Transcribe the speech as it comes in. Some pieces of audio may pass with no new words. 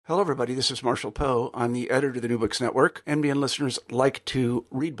Hello, everybody. This is Marshall Poe. I'm the editor of the New Books Network. NBN listeners like to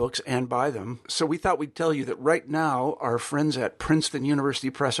read books and buy them. So we thought we'd tell you that right now, our friends at Princeton University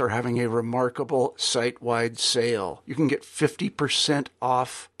Press are having a remarkable site-wide sale. You can get 50%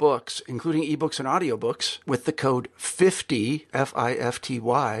 off books, including ebooks and audiobooks, with the code 50,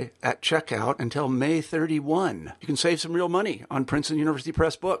 F-I-F-T-Y, at checkout until May 31. You can save some real money on Princeton University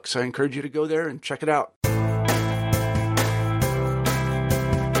Press books. I encourage you to go there and check it out.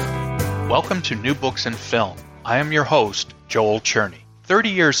 Welcome to New Books in Film. I am your host, Joel Cherney. 30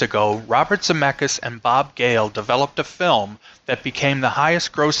 years ago, Robert Zemeckis and Bob Gale developed a film that became the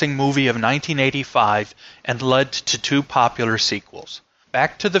highest-grossing movie of 1985 and led to two popular sequels.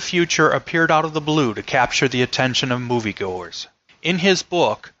 Back to the Future appeared out of the blue to capture the attention of moviegoers. In his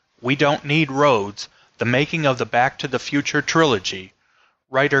book, We Don't Need Roads, The Making of the Back to the Future Trilogy,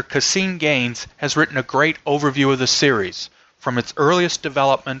 writer Cassine Gaines has written a great overview of the series, from its earliest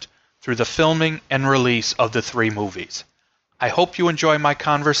development through the filming and release of the three movies. I hope you enjoy my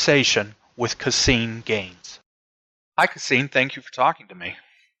conversation with Cassine Gaines. Hi, Cassine. Thank you for talking to me.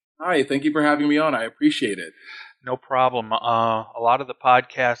 Hi. Thank you for having me on. I appreciate it. No problem. A lot of the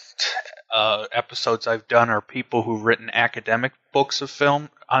podcast episodes I've done are people who've written academic books of film,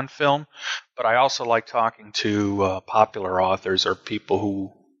 but I also like talking to popular authors or people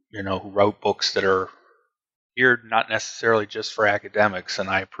who wrote books that are here not necessarily just for academics, and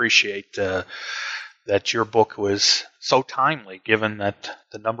I appreciate that your book was so timely given that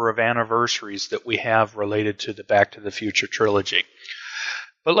the number of anniversaries that we have related to the Back to the Future trilogy.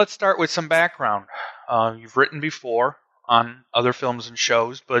 But let's start with some background. You've written before on other films and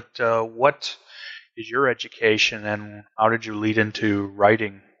shows, but what is your education and how did you lead into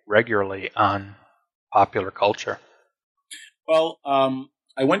writing regularly on popular culture? Well,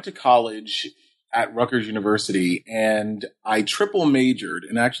 I went to college at Rutgers University, and I triple majored.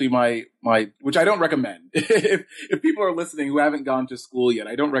 And actually, my which I don't recommend. if people are listening who haven't gone to school yet,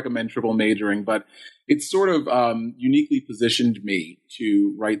 I don't recommend triple majoring. But it's sort of uniquely positioned me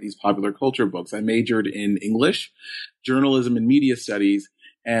to write these popular culture books. I majored in English, journalism and media studies,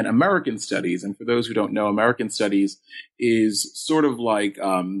 and American studies. And for those who don't know, American studies is sort of like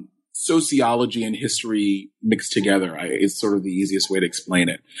sociology and history mixed together. It's sort of the easiest way to explain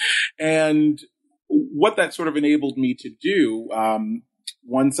it. And what that sort of enabled me to do,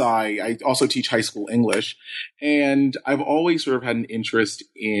 once I also teach high school English, and I've always sort of had an interest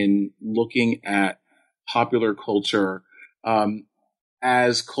in looking at popular culture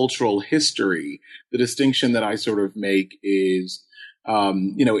as cultural history. The distinction that I sort of make is,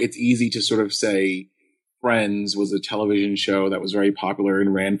 it's easy to sort of say Friends was a television show that was very popular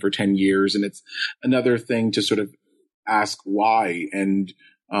and ran for 10 years. And it's another thing to sort of ask why and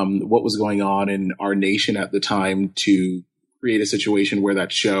what was going on in our nation at the time to create a situation where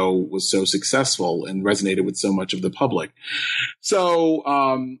that show was so successful and resonated with so much of the public. So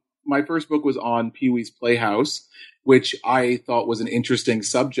my first book was on Pee-wee's Playhouse, which I thought was an interesting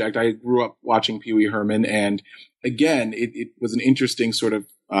subject. I grew up watching Pee-wee Herman, and again, it was an interesting sort of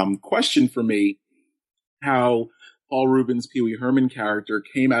question for me, how Paul Reubens' Pee-wee Herman character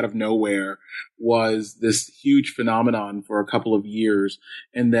came out of nowhere, was this huge phenomenon for a couple of years,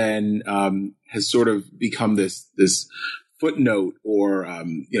 and then has sort of become this footnote or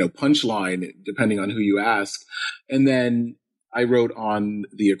punchline, depending on who you ask. And then I wrote on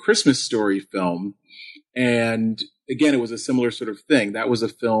the A Christmas Story film, and again, it was a similar sort of thing. That was a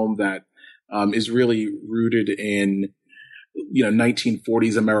film that is really rooted in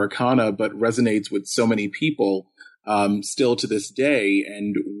 1940s Americana, but resonates with so many people still to this day.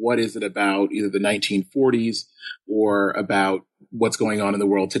 And what is it about either the 1940s or about what's going on in the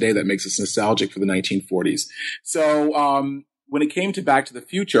world today that makes us nostalgic for the 1940s? So when it came to Back to the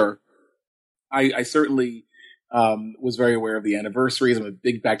Future, I certainly was very aware of the anniversaries. I'm a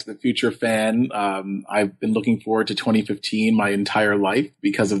big Back to the Future fan. I've been looking forward to 2015 my entire life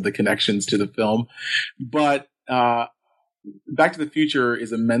because of the connections to the film. But Back to the Future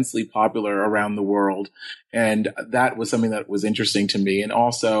is immensely popular around the world, and that was something that was interesting to me. And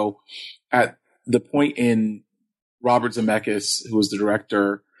also, at the point in Robert Zemeckis, who was the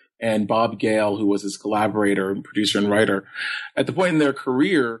director, and Bob Gale, who was his collaborator and producer and writer, at the point in their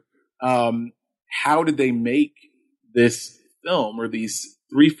career, how did they make this film, or these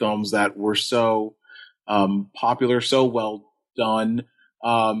three films that were so popular, so well done?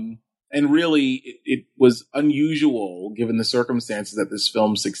 And really, it was unusual given the circumstances that this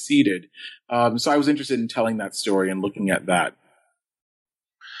film succeeded. So I was interested in telling that story and looking at that.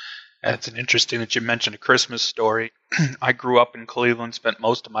 It's interesting that you mentioned A Christmas Story. I grew up in Cleveland, spent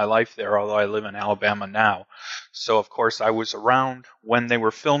most of my life there, although I live in Alabama now. So, of course, I was around when they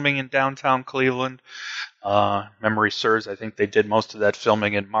were filming in downtown Cleveland. Memory serves, I think they did most of that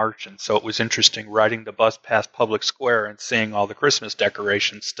filming in March, and so it was interesting riding the bus past Public Square and seeing all the Christmas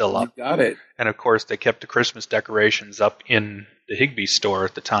decorations still up. You got it. And, of course, they kept the Christmas decorations up in the Higbee's store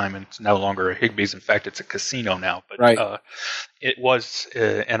at the time, and it's no longer a Higbee's. In fact, it's a casino now. But right. It was,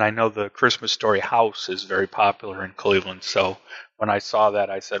 and I know the Christmas Story house is very popular in Cleveland. So when I saw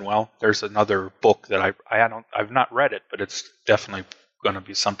that, I said, well, there's another book that I've not read it, but it's definitely going to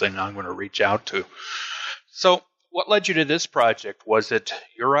be something I'm going to reach out to. So what led you to this project? Was it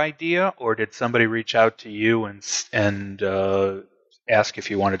your idea, or did somebody reach out to you and ask if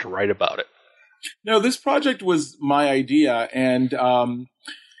you wanted to write about it? No, this project was my idea, and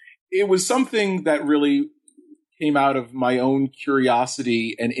it was something that really came out of my own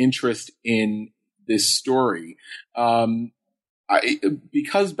curiosity and interest in this story. Because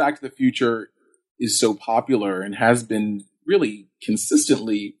Back to the Future is so popular and has been really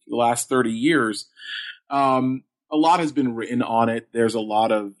consistently the last 30 years, a lot has been written on it. There's a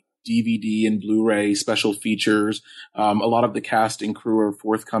lot of DVD and Blu-ray special features. A lot of the cast and crew are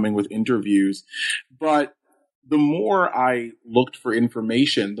forthcoming with interviews. But the more I looked for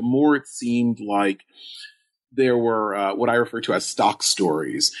information, the more it seemed like there were what I refer to as stock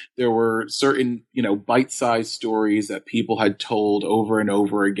stories. There were certain, bite-sized stories that people had told over and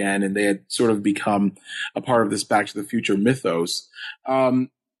over again, and they had sort of become a part of this Back to the Future mythos.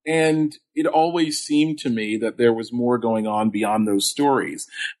 And it always seemed to me that there was more going on beyond those stories.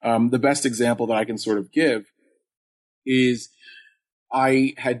 The best example that I can sort of give is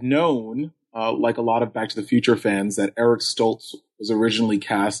I had known, like a lot of Back to the Future fans, that Eric Stoltz was originally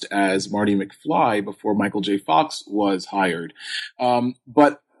cast as Marty McFly before Michael J. Fox was hired. And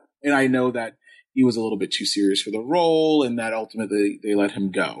I know that he was a little bit too serious for the role, and that ultimately they let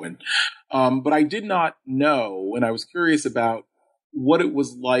him go. But I did not know, and I was curious about what it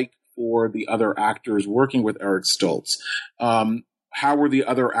was like for the other actors working with Eric Stoltz. How were the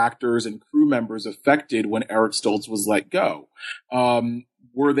other actors and crew members affected when Eric Stoltz was let go?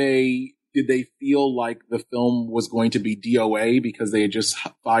 Did they feel like the film was going to be DOA because they had just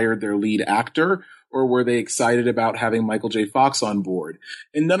fired their lead actor? Or were they excited about having Michael J. Fox on board?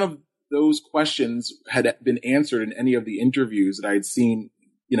 And none of those questions had been answered in any of the interviews that I had seen,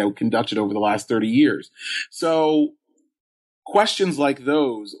 conducted over the last 30 years. So questions like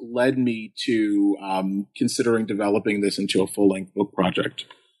those led me to considering developing this into a full-length book project.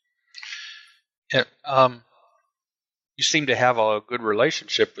 Yeah, you seem to have a good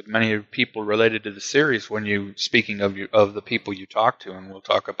relationship with many of the people related to the series when speaking of the people you talk to, and we'll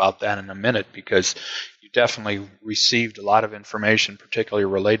talk about that in a minute, because you definitely received a lot of information, particularly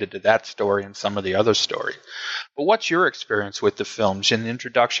related to that story and some of the other stories. But what's your experience with the films? In the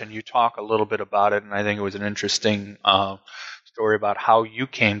introduction, you talk a little bit about it, and I think it was an interesting story about how you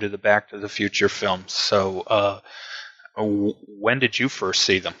came to the Back to the Future films. So when did you first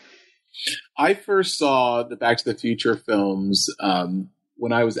see them? I first saw the Back to the Future films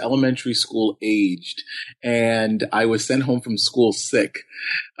when I was elementary school aged, and I was sent home from school sick.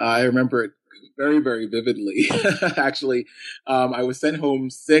 I remember it very, very vividly. Actually, I was sent home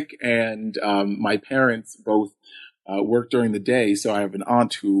sick, and my parents both worked during the day. So I have an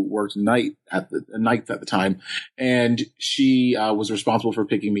aunt who worked nights at the time, and she was responsible for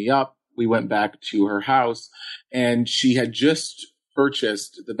picking me up. We went back to her house, and she had just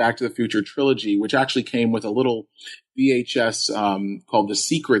purchased the Back to the Future trilogy, which actually came with a little VHS called The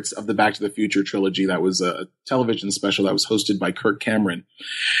Secrets of the Back to the Future trilogy. That was a television special that was hosted by Kirk Cameron.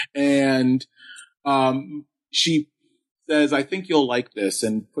 And she says, I think you'll like this,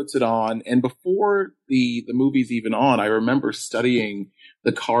 and puts it on. And before the movie's even on, I remember studying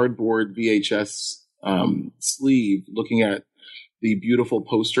the cardboard VHS sleeve, looking at the beautiful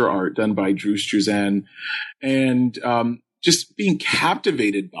poster art done by Drew Struzan, and just being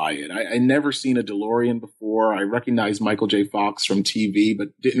captivated by it. I never seen a DeLorean before. I recognized Michael J. Fox from TV, but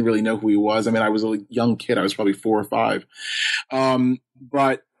didn't really know who he was. I mean, I was a young kid. I was probably 4 or 5.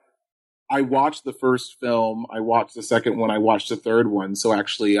 But I watched the first film. I watched the second one. I watched the third one. So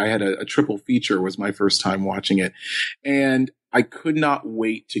actually I had a triple feature, was my first time watching it. And I could not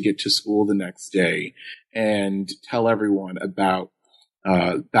wait to get to school the next day and tell everyone about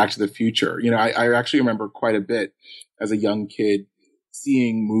Back to the Future. I actually remember quite a bit as a young kid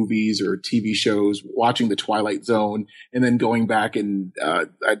seeing movies or TV shows, watching The Twilight Zone, and then going back and I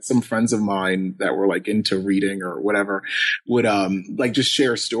had some friends of mine that were like into reading or whatever would like just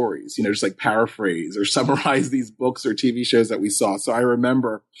share stories, just like paraphrase or summarize these books or TV shows that we saw. So I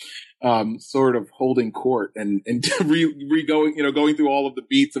remember sort of holding court and going going through all of the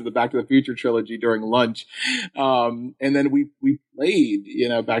beats of the Back to the Future trilogy during lunch. And then we played,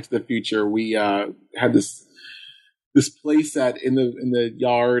 Back to the Future. We had this play set in the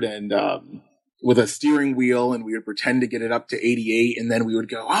yard and with a steering wheel, and we would pretend to get it up to 88, and then we would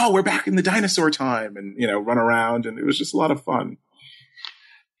go, oh, we're back in the dinosaur time, and run around, and it was just a lot of fun.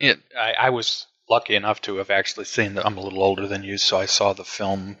 I was lucky enough to have actually seen I'm a little older than you, so I saw the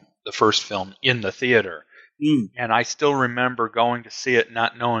first film in the theater. And I still remember going to see it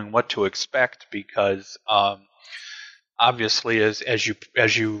not knowing what to expect because obviously as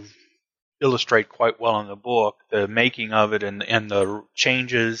you illustrate quite well in the book, the making of it and the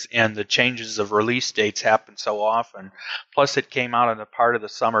changes of release dates happen so often. Plus it came out in a part of the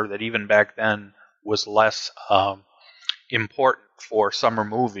summer that even back then was less important for summer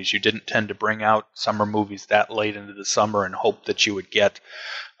movies. You didn't tend to bring out summer movies that late into the summer and hope that you would get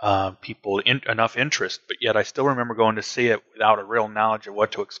people enough interest. But yet I still remember going to see it without a real knowledge of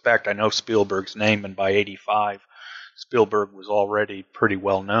what to expect. I know Spielberg's name, and by 85, Spielberg was already pretty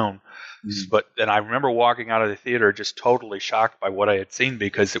well known. But then I remember walking out of the theater just totally shocked by what I had seen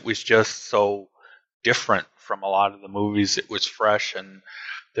because it was just so different from a lot of the movies. It was fresh and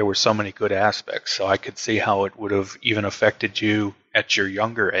there were so many good aspects. So I could see how it would have even affected you at your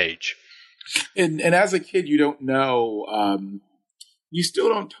younger age. And as a kid, you don't know, you still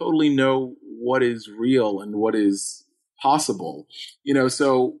don't totally know what is real and what is possible.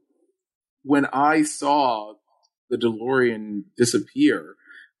 So when I saw the DeLorean disappear,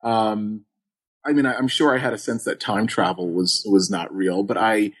 I'm sure I had a sense that time travel was not real, but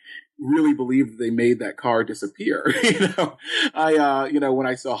I really believed they made that car disappear. When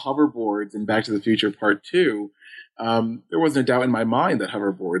I saw hoverboards in Back to the Future Part 2, there wasn't a doubt in my mind that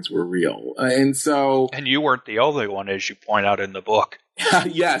hoverboards were real. And you weren't the only one, as you point out in the book.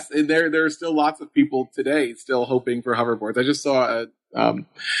 Yes. And there are still lots of people today still hoping for hoverboards. I just saw an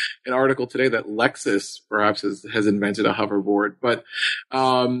article today that Lexus perhaps has invented a hoverboard, but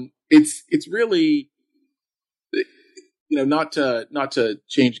it's really, not to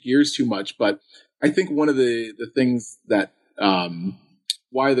change gears too much, but I think one of the things that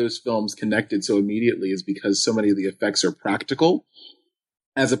why those films connected so immediately is because so many of the effects are practical,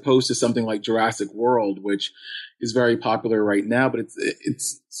 as opposed to something like Jurassic World, which is very popular right now, but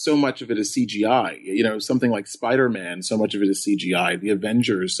it's so much of it is CGI. Something like Spider-Man, so much of it is CGI. The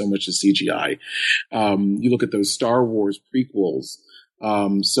Avengers, so much is CGI. You look at those Star Wars prequels,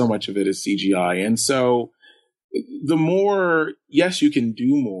 so much of it is CGI. And so the more, yes, you can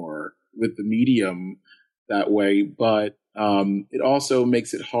do more with the medium that way, but it also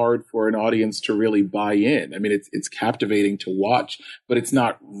makes it hard for an audience to really buy in. I mean, it's captivating to watch, but it's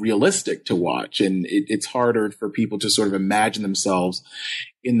not realistic to watch. And it's harder for people to sort of imagine themselves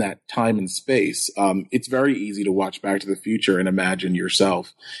in that time and space. It's very easy to watch Back to the Future and imagine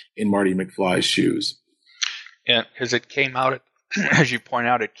yourself in Marty McFly's shoes. Yeah, because it came out, as you point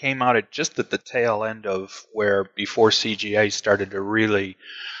out, it came out just at the tail end of where before CGI started to really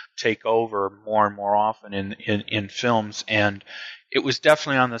take over more and more often in films, and it was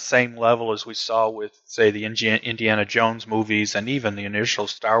definitely on the same level as we saw with, say, the Indiana Jones movies and even the initial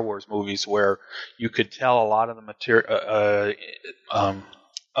Star Wars movies, where you could tell a lot of the material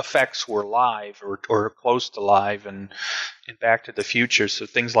effects were live or close to live, and in Back to the Future, so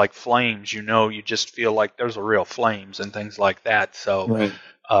things like flames, you just feel like there's a real flames and things like that. So, right.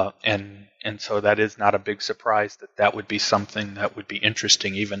 And so that is not a big surprise that would be something that would be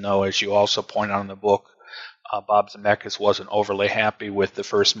interesting, even though, as you also point out in the book, Bob Zemeckis wasn't overly happy with the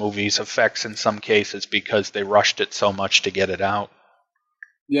first movie's effects in some cases because they rushed it so much to get it out.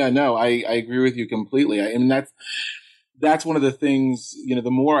 Yeah, no, I agree with you completely. I mean, that's one of the things, the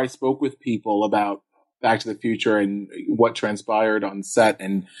more I spoke with people about Back to the Future and what transpired on set,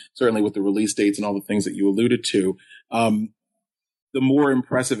 and certainly with the release dates and all the things that you alluded to, the more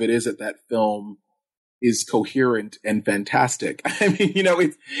impressive it is that film is coherent and fantastic. I mean,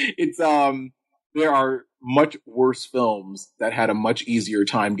 it's there are much worse films that had a much easier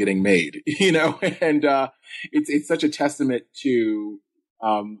time getting made, and it's such a testament to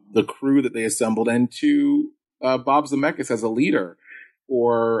the crew that they assembled and to Bob Zemeckis as a leader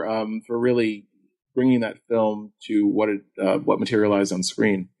for really bringing that film to what materialized on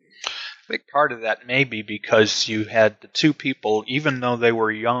screen. I think part of that may be because you had the two people, even though they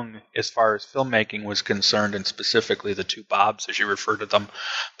were young as far as filmmaking was concerned, and specifically the two Bobs, as you refer to them,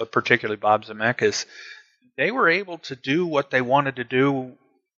 but particularly Bob Zemeckis, they were able to do what they wanted to do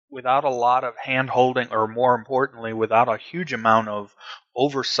without a lot of hand-holding, or more importantly, without a huge amount of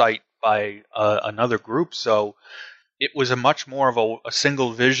oversight by another group. So it was a much more of a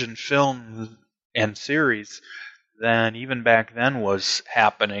single vision film and series than even back then was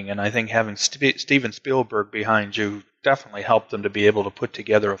happening. And I think having Steven Spielberg behind you definitely helped them to be able to put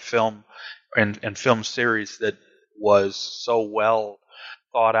together a film and film series that was so well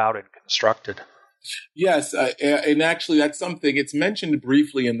thought out and constructed. Yes, and actually that's something, it's mentioned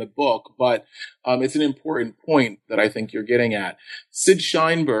briefly in the book, but it's an important point that I think you're getting at. Sid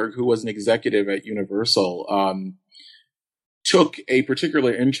Sheinberg, who was an executive at Universal, took a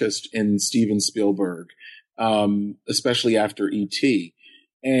particular interest in Steven Spielberg, especially after E.T.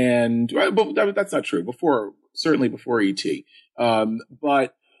 But that's not true. Certainly before E.T.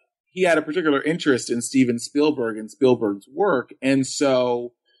 But he had a particular interest in Steven Spielberg and Spielberg's work, and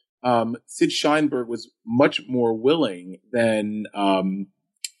so Sid Sheinberg was much more willing than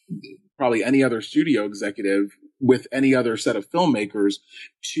probably any other studio executive with any other set of filmmakers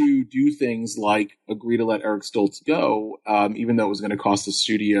to do things like agree to let Eric Stoltz go, even though it was going to cost the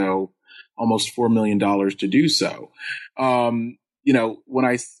studio almost $4 million to do so. When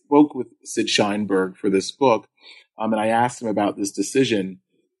I spoke with Sid Sheinberg for this book, and I asked him about this decision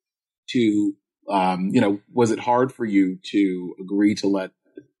to, was it hard for you to agree to let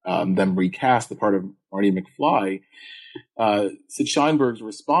them recast the part of Marty McFly? Sid Sheinberg's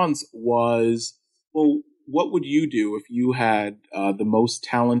response was, well, what would you do if you had the most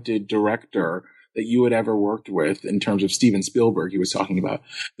talented director that you had ever worked with, in terms of Steven Spielberg he was talking about,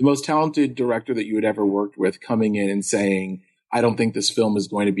 the most talented director that you had ever worked with coming in and saying, I don't think this film is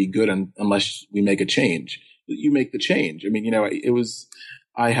going to be good unless we make a change. You make the change. I mean,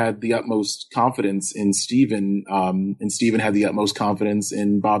 I had the utmost confidence in Steven, and Steven had the utmost confidence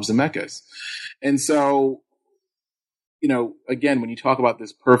in Bob Zemeckis. And so, again, when you talk about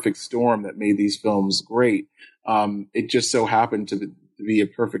this perfect storm that made these films great, it just so happened to be a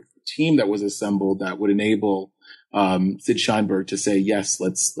perfect team that was assembled that would enable Sid Sheinberg to say, yes,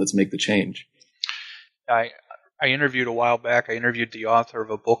 let's make the change. I interviewed a while back, the author of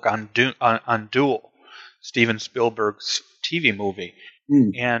a book on Duel, Steven Spielberg's TV movie.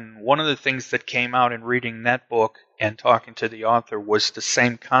 And one of the things that came out in reading that book and talking to the author was the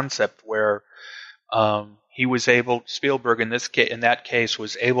same concept where Spielberg in that case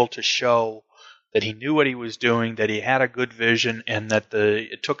was able to show that he knew what he was doing, that he had a good vision, and that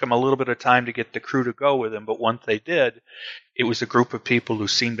it took him a little bit of time to get the crew to go with him. But once they did, it was a group of people who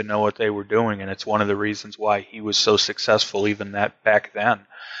seemed to know what they were doing, and it's one of the reasons why he was so successful even back then.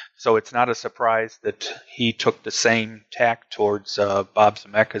 So it's not a surprise that he took the same tack towards Bob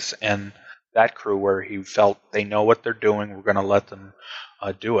Zemeckis and that crew, where he felt they know what they're doing, we're going to let them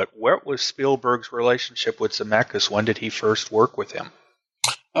do it. Where was Spielberg's relationship with Zemeckis? When did he first work with him?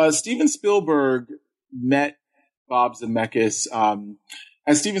 Steven Spielberg met Bob Zemeckis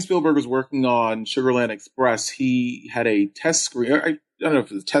as Steven Spielberg was working on Sugarland Express. He had a test screen. I don't know if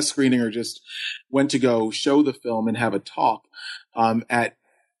it was a test screening or just went to go show the film and have a talk at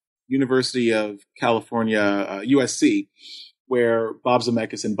University of California, USC, where Bob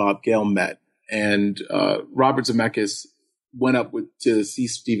Zemeckis and Bob Gale met. And Robert Zemeckis went up to see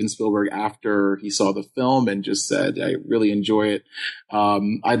Steven Spielberg after he saw the film and just said, I really enjoy it.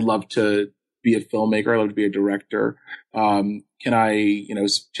 I'd love to be a filmmaker. I'd love to be a director. Can I,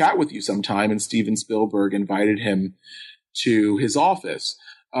 chat with you sometime? And Steven Spielberg invited him to his office.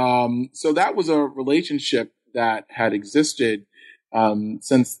 So that was a relationship that had existed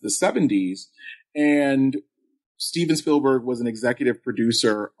since the 70s. And Steven Spielberg was an executive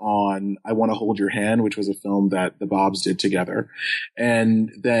producer on I Want to Hold Your Hand, which was a film that the Bobs did together.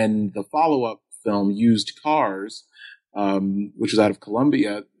 And then the follow-up film, Used Cars, which was out of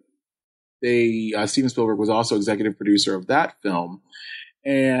Columbia, Steven Spielberg was also executive producer of that film.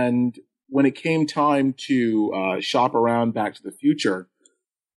 And when it came time to shop around Back to the Future,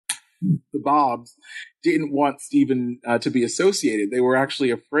 the Bobs didn't want Steven to be associated. They were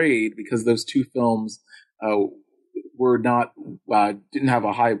actually afraid, because those two films didn't have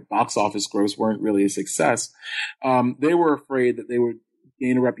a high box office gross, weren't really a success. They were afraid that they would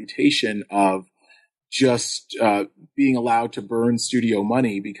gain a reputation of just being allowed to burn studio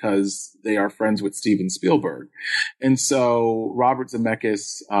money because they are friends with Steven Spielberg. And so Robert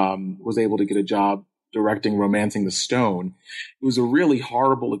Zemeckis was able to get a job directing Romancing the Stone. It was a really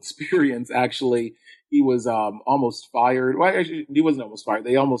horrible experience, actually. He was almost fired. Well, actually, he wasn't almost fired.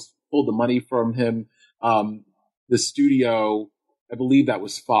 They almost pulled the money from him. The studio, I believe that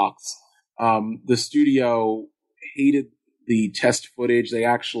was Fox, the studio hated the test footage. They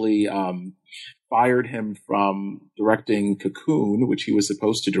actually fired him from directing Cocoon, which he was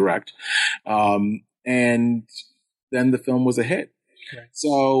supposed to direct. And then the film was a hit. Right.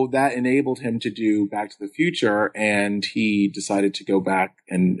 So that enabled him to do Back to the Future, and he decided to go back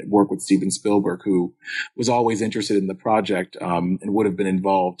and work with Steven Spielberg, who was always interested in the project, and would have been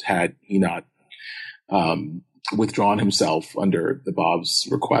involved had he not withdrawn himself under the Bob's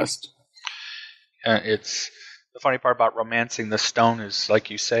request. It's the funny part about Romancing the Stone is, like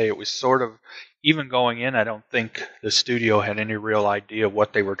you say, it was sort of, even going in, I don't think the studio had any real idea of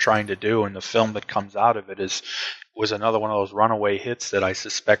what they were trying to do, and the film that comes out of it was another one of those runaway hits that I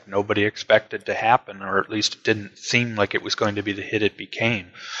suspect nobody expected to happen, or at least it didn't seem like it was going to be the hit it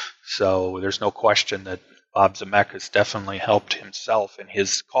became. So there's no question that Bob Zemeckis definitely helped himself in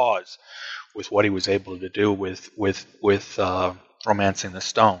his cause with what he was able to do with Romancing the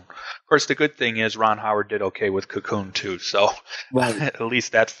Stone. Of course, the good thing is Ron Howard did okay with Cocoon too, so Right. at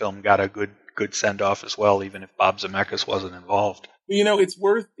least that film got a good send off as well, even if Bob Zemeckis wasn't involved. It's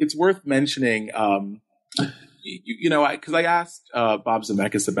worth mentioning. Because I asked Bob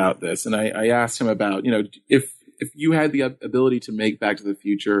Zemeckis about this, and I asked him about, if you had the ability to make Back to the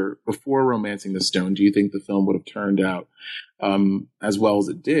Future before Romancing the Stone, do you think the film would have turned out as well as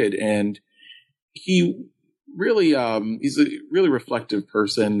it did? And he really, he's a really reflective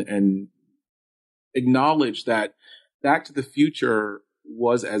person, and acknowledged that Back to the Future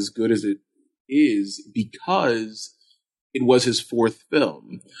was as good as it is because it was his fourth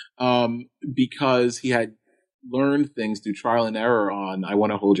film, because he had learned things through trial and error on I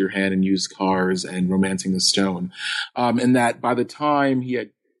Want to Hold Your Hand and Used Cars and Romancing the Stone. And that by the time he had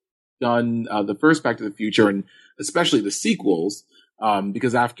done the first Back to the Future, and especially the sequels,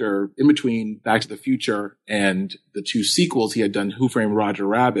 because in between Back to the Future and the two sequels, he had done Who Framed Roger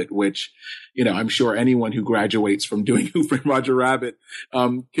Rabbit, which, I'm sure anyone who graduates from doing Who Framed Roger Rabbit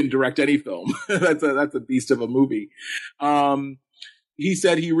can direct any film. That's a beast of a movie. He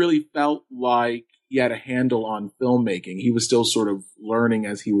said he really felt like he had a handle on filmmaking. He was still sort of learning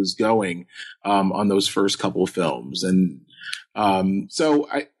as he was going on those first couple of films. And so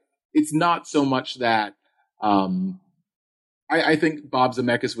it's not so much that I think Bob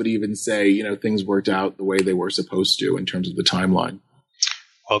Zemeckis would even say, things worked out the way they were supposed to in terms of the timeline.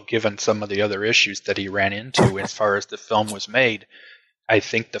 Well, given some of the other issues that he ran into as far as the film was made, I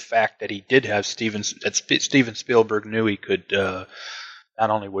think the fact that he did have Steven Spielberg knew he could not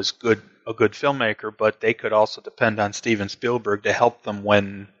only was a good filmmaker, but they could also depend on Steven Spielberg to help them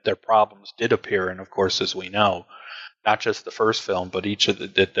when their problems did appear. And of course, as we know, not just the first film, but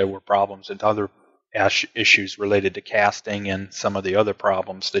that there were problems and other issues related to casting and some of the other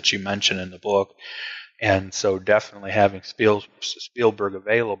problems that you mention in the book. And so definitely having Spielberg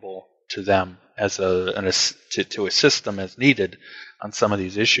available to them to assist them as needed on some of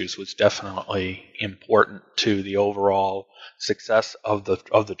these issues was definitely important to the overall success of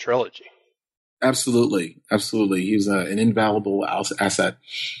the trilogy. Absolutely. He's an invaluable asset.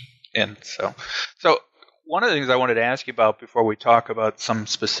 And so one of the things I wanted to ask you about before we talk about some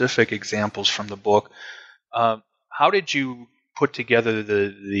specific examples from the book, how did you put together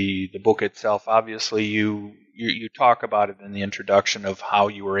the book itself? Obviously, you talk about it in the introduction of how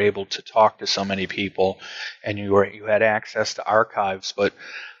you were able to talk to so many people, and you had access to archives. But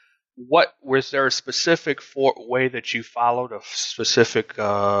was there a specific way that you followed, a specific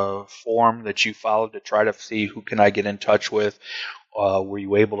form that you followed to try to see who can I get in touch with? Were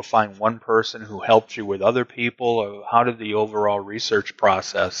you able to find one person who helped you with other people? Or how did the overall research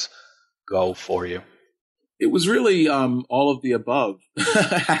process go for you? It was really all of the above,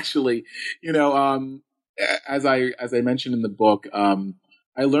 actually. As I mentioned in the book,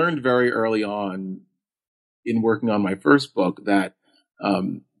 I learned very early on in working on my first book that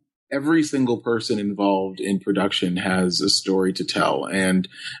every single person involved in production has a story to tell. And,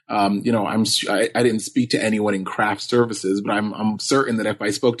 I didn't speak to anyone in craft services, but I'm certain that if I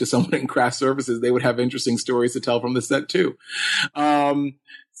spoke to someone in craft services, they would have interesting stories to tell from the set too.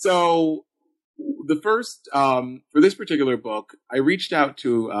 So the first, for this particular book, I reached out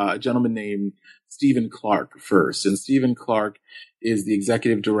to a gentleman named Stephen Clark first. And Stephen Clark is the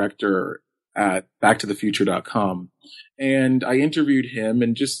executive director at backtothefuture.com. And I interviewed him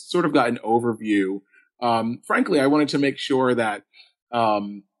and just sort of got an overview. Frankly, I wanted to make sure that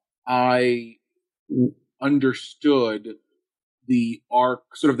I understood the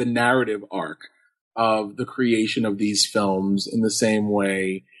arc, sort of the narrative arc of the creation of these films in the same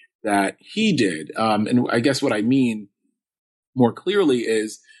way that he did. And I guess what I mean more clearly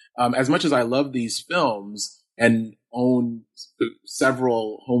is, as much as I love these films and own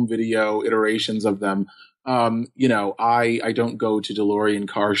several home video iterations of them, I don't go to DeLorean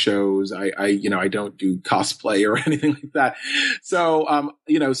car shows. I don't do cosplay or anything like that. So,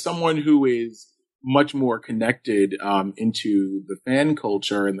 someone who is much more connected into the fan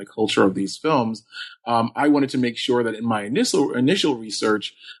culture and the culture of these films, I wanted to make sure that in my initial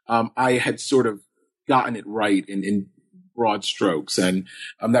research, I had sort of gotten it right in broad strokes. And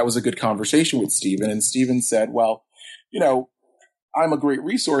that was a good conversation with Stephen. And Stephen said, well, I'm a great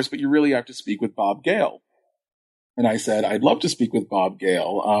resource, but you really have to speak with Bob Gale. And I said, I'd love to speak with Bob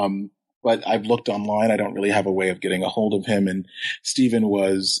Gale. But I've looked online. I don't really have a way of getting a hold of him. And Stephen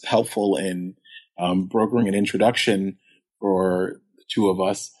was helpful in brokering an introduction for the two of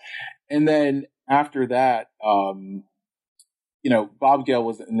us. And then after that, Bob Gale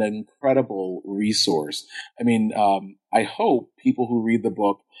was an incredible resource. I mean, I hope people who read the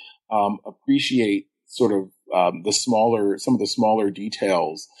book appreciate sort of some of the smaller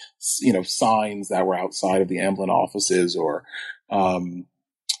details, signs that were outside of the Amblin offices, or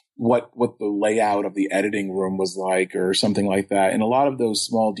what the layout of the editing room was like, or something like that. And a lot of those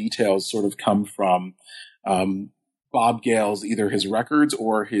small details sort of come from Bob Gale's, either his records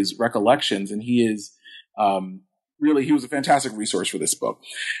or his recollections. And he is he was a fantastic resource for this book.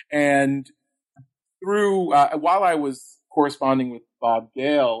 And through while I was corresponding with Bob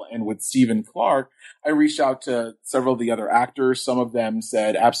Gale and with Stephen Clark, I reached out to several of the other actors. Some of them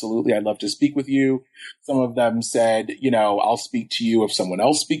said, absolutely, I'd love to speak with you. Some of them said, I'll speak to you if someone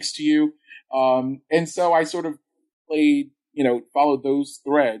else speaks to you. And so I sort of followed those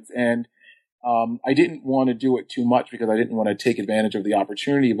threads. And I didn't want to do it too much because I didn't want to take advantage of the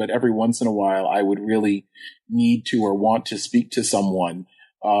opportunity. But every once in a while, I would really need to or want to speak to someone.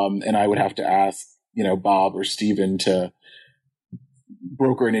 And I would have to ask, Bob or Stephen to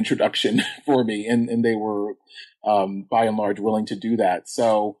broker an introduction for me. And they were, by and large, willing to do that.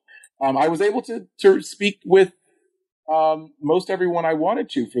 So I was able to speak with most everyone I wanted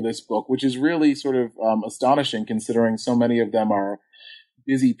to for this book, which is really sort of astonishing considering so many of them are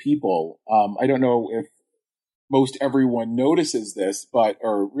busy people. I don't know if most everyone notices this,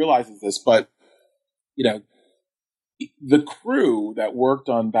 or realizes this, but the crew that worked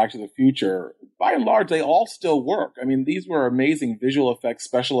on Back to the Future, by and large, they all still work. I mean, these were amazing visual effects,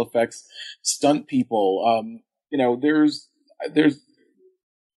 special effects, stunt people. There's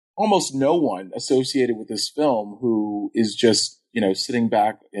almost no one associated with this film who is just, sitting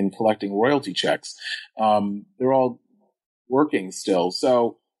back and collecting royalty checks. They're all working still.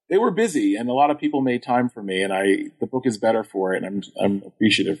 So they were busy, and a lot of people made time for me, and the book is better for it, and I'm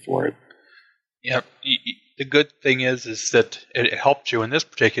appreciative for it. Yeah. The good thing is that it helped you in this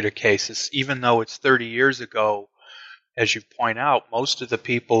particular case. Even though it's 30 years ago, as you point out, most of the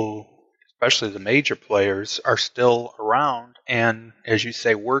people, especially the major players, are still around and, as you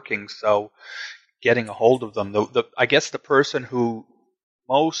say, working. So getting a hold of them. I guess the person who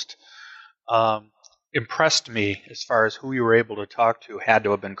most impressed me as far as who you were able to talk to had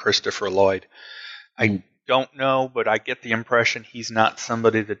to have been Christopher Lloyd. I don't know, but I get the impression he's not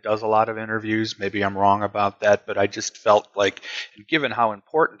somebody that does a lot of interviews. Maybe I'm wrong about that, but I just felt like, given how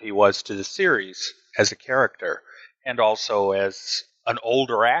important he was to the series as a character, and also as an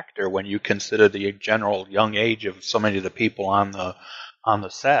older actor when you consider the general young age of so many of the people on the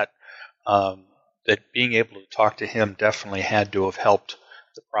set, that being able to talk to him definitely had to have helped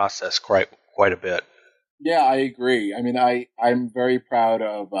the process quite a bit. Yeah, I agree. I mean, I'm very proud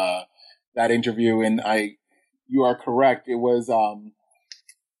of that interview, and you are correct. It was a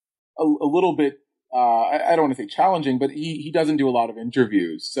little bit, I don't want to say challenging, but he doesn't do a lot of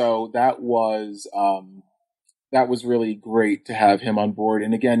interviews, so that was really great to have him on board.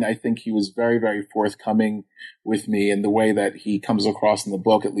 And again, I think he was very, very forthcoming with me, and the way that he comes across in the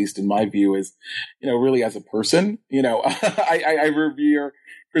book, at least in my view, is, really as a person. I revere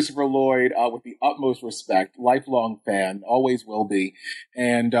Christopher Lloyd with the utmost respect, lifelong fan, always will be.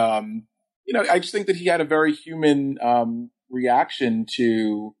 And, I just think that he had a very human reaction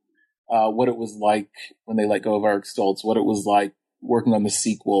to what it was like when they let go of Eric Stoltz, what it was like working on the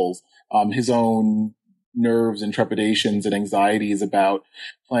sequels, his own nerves and trepidations and anxieties about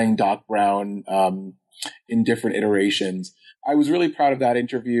playing Doc Brown in different iterations. I was really proud of that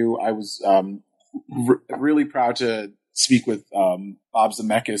interview. I was really proud to speak with Bob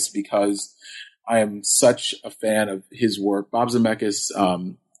Zemeckis because I am such a fan of his work. Bob Zemeckis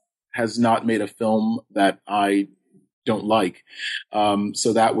has not made a film that I don't like.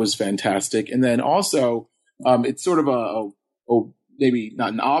 So that was fantastic. And then also, it's sort of a maybe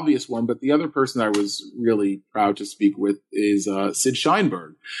not an obvious one, but the other person I was really proud to speak with is Sid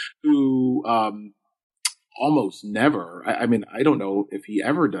Sheinberg, who almost never, I mean, I don't know if he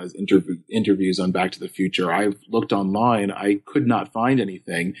ever does interviews on Back to the Future. I've looked online. I could not find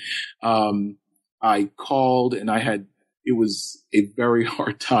anything. I called and I had it was a very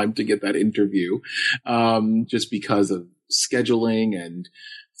hard time to get that interview, just because of scheduling. And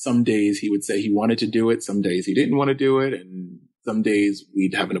some days he would say he wanted to do it. Some days he didn't want to do it. And some days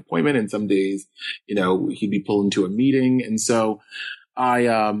we'd have an appointment, and some days, he'd be pulled into a meeting. And so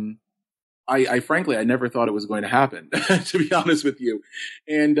I frankly, I never thought it was going to happen, to be honest with you.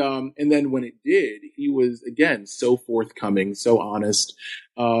 And then when it did, he was, again, so forthcoming, so honest.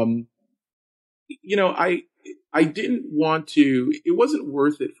 I didn't want to, it wasn't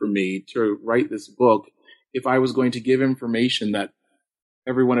worth it for me to write this book if I was going to give information that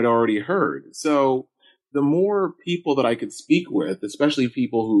everyone had already heard. So the more people that I could speak with, especially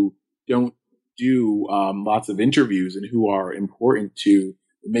people who don't do lots of interviews and who are important to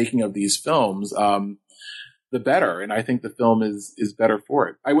the making of these films, the better. And I think the film is better for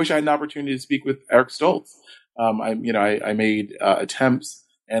it. I wish I had an opportunity to speak with Eric Stoltz. I made attempts,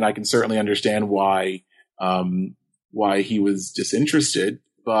 and I can certainly understand why he was disinterested.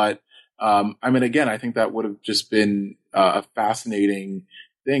 But again, I think that would have just been a fascinating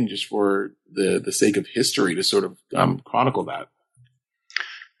thing, just for the sake of history, to sort of chronicle that.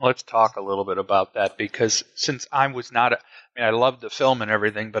 Let's talk a little bit about that, because since I was not, I loved the film and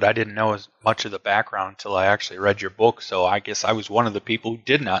everything, but I didn't know as much of the background until I actually read your book. So I guess I was one of the people who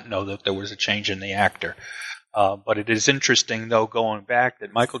did not know that there was a change in the actor. But it is interesting, though, going back,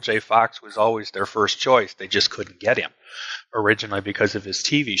 that Michael J. Fox was always their first choice. They just couldn't get him originally because of his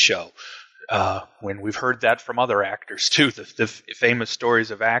TV show. When we've heard that from other actors too, the famous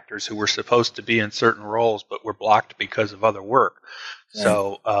stories of actors who were supposed to be in certain roles but were blocked because of other work.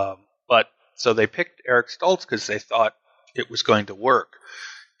 Yeah. So they picked Eric Stoltz because they thought it was going to work.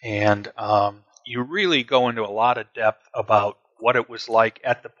 And you really go into a lot of depth about what it was like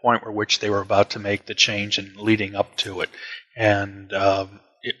at the point where which they were about to make the change and leading up to it. And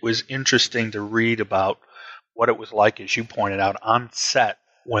it was interesting to read about what it was like, as you pointed out, on set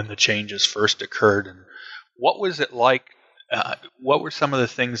when the changes first occurred. And what was it like? What were some of the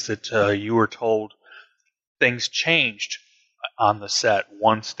things that you were told things changed on the set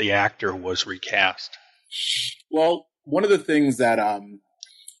once the actor was recast? Well, one of the things that,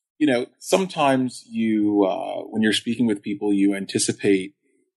 sometimes you, when you're speaking with people, you anticipate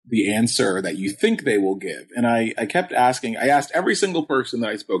the answer that you think they will give. And I kept asking, I asked every single person that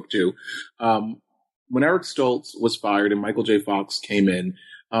I spoke to, when Eric Stoltz was fired and Michael J. Fox came in,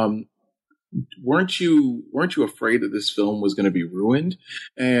 weren't you afraid that this film was going to be ruined?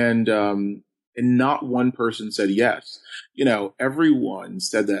 And not one person said yes. Everyone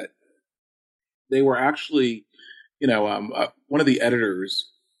said that they were actually, one of the editors,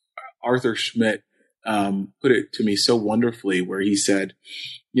 Arthur Schmidt, put it to me so wonderfully, where he said,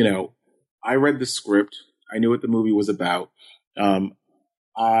 I read the script. I knew what the movie was about.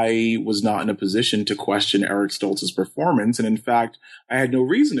 I was not in a position to question Eric Stoltz's performance. And in fact, I had no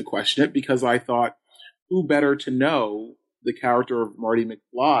reason to question it, because I thought, who better to know the character of Marty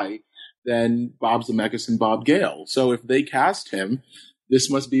McFly than Bob Zemeckis and Bob Gale? So if they cast him, this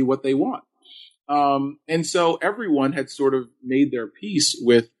must be what they want. And so everyone had sort of made their peace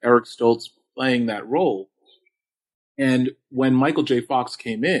with Eric Stoltz playing that role. And when Michael J. Fox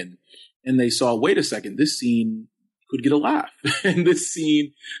came in and they saw, wait a second, this scene could get a laugh. And this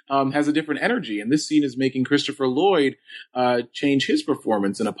scene has a different energy. And this scene is making Christopher Lloyd change his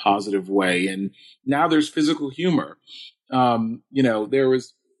performance in a positive way. And now there's physical humor. There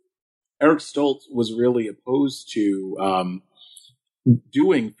was, Eric Stoltz was really opposed to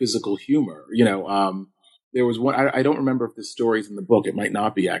doing physical humor. There was one, I don't remember if this story's in the book. It might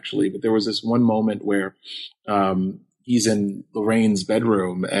not be, actually, but there was this one moment where he's in Lorraine's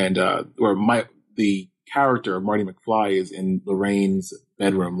bedroom, and the character Marty McFly is in Lorraine's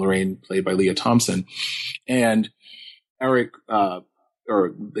bedroom. Lorraine, played by Leah Thompson, and Eric, or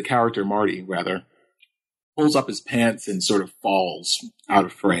the character Marty rather, pulls up his pants and sort of falls out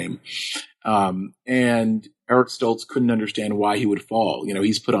of frame. And Eric Stoltz couldn't understand why he would fall.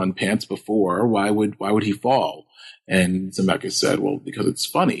 He's put on pants before. Why would he fall? And Zemeckis said, well, because it's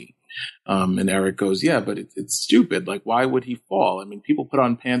funny. And Eric goes, yeah, but it's stupid. Like, why would he fall? I mean, people put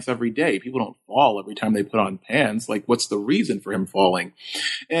on pants every day. People don't fall every time they put on pants. Like, what's the reason for him falling?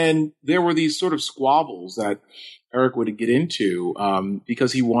 And there were these sort of squabbles that Eric would get into,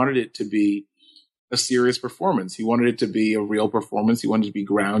 because he wanted it to be a serious performance. He wanted it to be a real performance. He wanted to be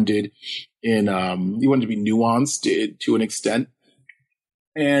grounded in, he wanted to be nuanced to an extent.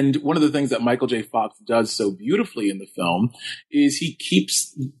 And one of the things that Michael J. Fox does so beautifully in the film is he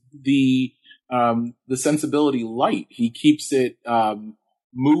keeps the sensibility light. He keeps it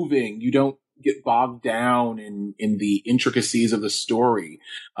moving. You don't get bogged down in the intricacies of the story.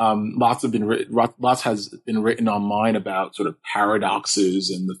 Lots has been written online about sort of paradoxes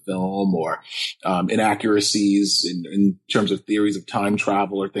in the film or inaccuracies in terms of theories of time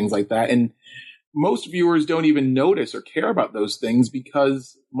travel or things like that. And most viewers don't even notice or care about those things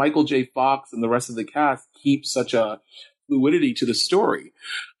because Michael J. Fox and the rest of the cast keep such a fluidity to the story.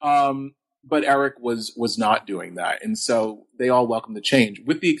 But Eric was not doing that. And so they all welcomed the change,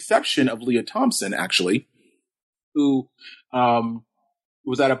 with the exception of Leah Thompson, actually, who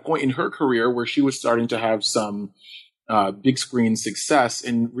was at a point in her career where she was starting to have some big screen success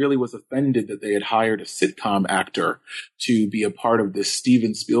and really was offended that they had hired a sitcom actor to be a part of this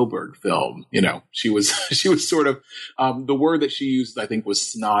Steven Spielberg film. You know, she was sort of, the word that she used, I think, was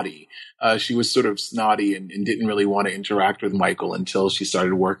snotty. She was sort of snotty and didn't really want to interact with Michael until she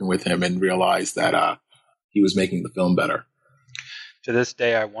started working with him and realized that he was making the film better. To this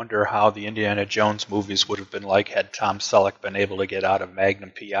day, I wonder how the Indiana Jones movies would have been like had Tom Selleck been able to get out of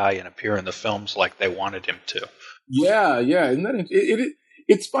Magnum PI and appear in the films like they wanted him to. Yeah. Isn't that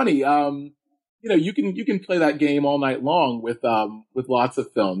it's funny. You can play that game all night long with lots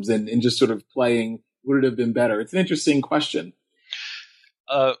of films and just sort of playing, would it have been better? It's an interesting question.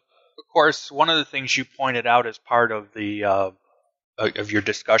 Of course, one of the things you pointed out as part of the of your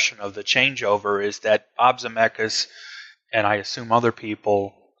discussion of the changeover is that Bob Zemeckis, and I assume other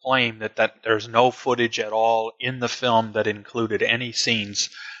people, claim that there's no footage at all in the film that included any scenes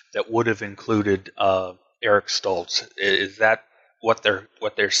that would have included Eric Stoltz. Is that what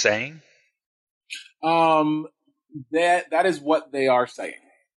they're saying? That is what they are saying.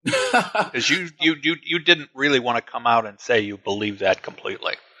 Because you didn't really want to come out and say you believe that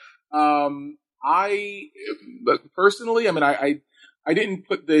completely. But personally, I mean, I didn't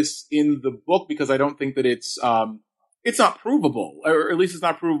put this in the book because I don't think that it's not provable, or at least it's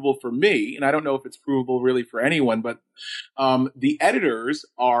not provable for me. And I don't know if it's provable really for anyone, but the editors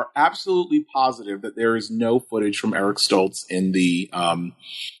are absolutely positive that there is no footage from Eric Stoltz in the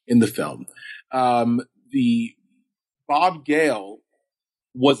film. The Bob Gale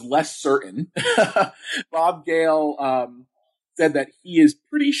was less certain. Bob Gale said that he is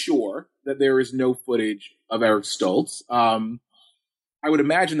pretty sure that there is no footage of Eric Stoltz. I would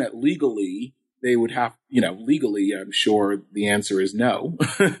imagine that legally they would have, legally, I'm sure the answer is no.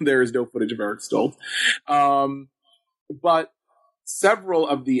 There is no footage of Eric Stoltz. But several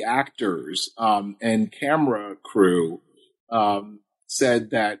of the actors and camera crew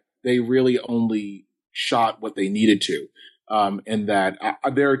said that they really only shot what they needed to. And that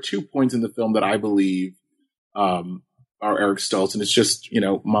there are 2 points in the film that I believe are Eric Stoltz. And it's just,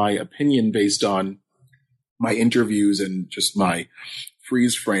 my opinion based on my interviews and just my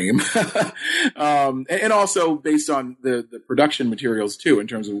freeze frame. And also based on the production materials too, in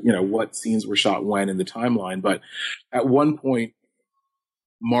terms of, what scenes were shot when in the timeline. But at one point,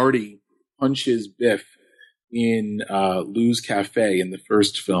 Marty punches Biff in Lou's Cafe in the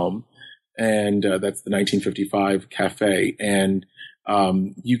first film. And that's the 1955 cafe. And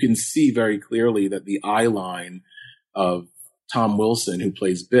you can see very clearly that the eye line of Tom Wilson, who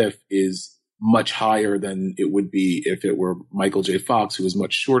plays Biff, is much higher than it would be if it were Michael J. Fox, who is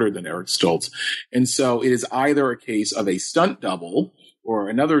much shorter than Eric Stoltz. And so it is either a case of a stunt double or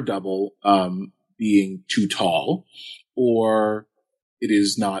another double being too tall, or it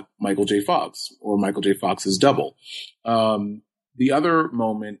is not Michael J. Fox or Michael J. Fox's double. The other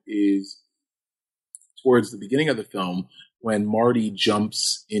moment is towards the beginning of the film when Marty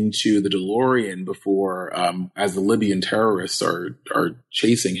jumps into the DeLorean before, as the Libyan terrorists are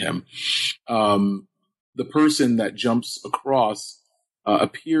chasing him. The person that jumps across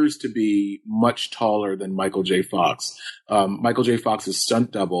appears to be much taller than Michael J. Fox. Michael J. Fox's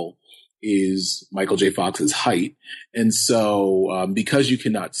stunt double is Michael J. Fox's height. And so, because you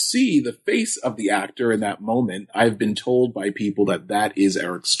cannot see the face of the actor in that moment, I've been told by people that is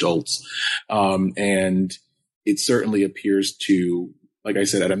Eric Stoltz. And it certainly appears to, like I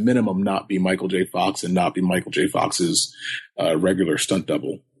said, at a minimum, not be Michael J. Fox and not be Michael J. Fox's regular stunt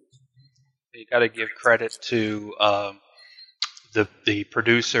double. You got to give credit to the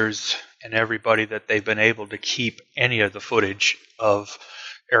producers and everybody that they've been able to keep any of the footage of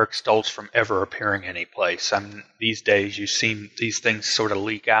Eric Stoltz from ever appearing anyplace. I mean, these days you see these things sort of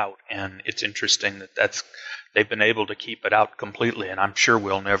leak out, and it's interesting that they've been able to keep it out completely. And I'm sure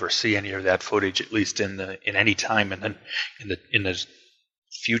we'll never see any of that footage, at least in any time in the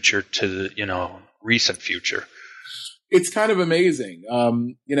future to the recent future. It's kind of amazing,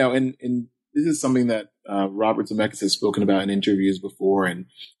 and this is something that Robert Zemeckis has spoken about in interviews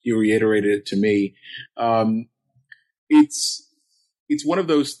it's one of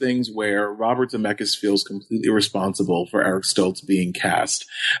those things where Robert Zemeckis feels completely responsible for Eric Stoltz being cast.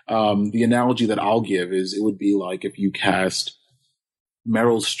 The analogy that I'll give is it would be like if you cast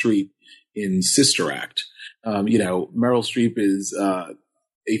Meryl Streep in Sister Act. Meryl Streep is a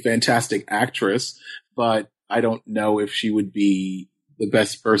fantastic actress, but I don't know if she would be the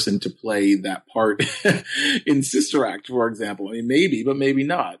best person to play that part in Sister Act, for example. I mean, maybe, but maybe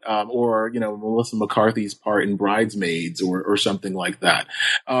not. Or Melissa McCarthy's part in Bridesmaids or something like that.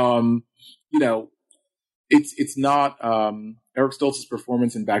 It's not, Eric Stoltz's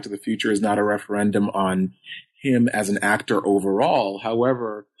performance in Back to the Future is not a referendum on him as an actor overall.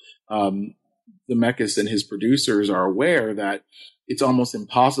 However, Zemeckis and his producers are aware that it's almost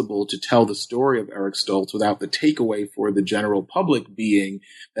impossible to tell the story of Eric Stoltz without the takeaway for the general public being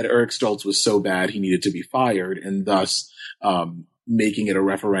that Eric Stoltz was so bad he needed to be fired, and thus making it a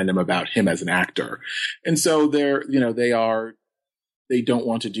referendum about him as an actor. And so they don't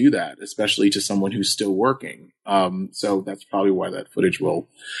want to do that, especially to someone who's still working. So that's probably why that footage will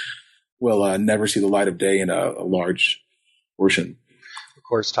never see the light of day in a large portion. Of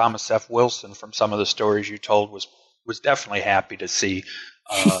course, Thomas F. Wilson, from some of the stories you told, was definitely happy to see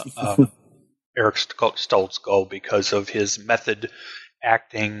Eric Stoltz go because of his method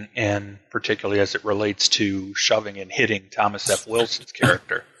acting, and particularly as it relates to shoving and hitting Thomas F. Wilson's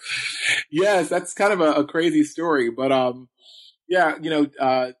character. Yes, that's kind of a crazy story, but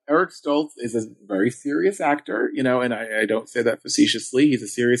Eric Stoltz is a very serious actor, and I don't say that facetiously. He's a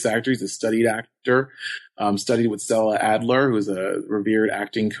serious actor. He's a studied actor, studied with Stella Adler, who's a revered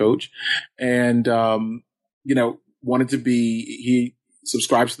acting coach, and he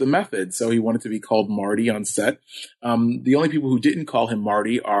subscribes to the method, so he wanted to be called Marty on set. The only people who didn't call him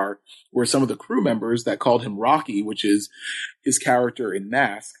Marty were some of the crew members that called him Rocky, which is his character in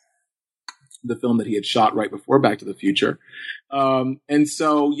Mask, the film that he had shot right before Back to the Future. He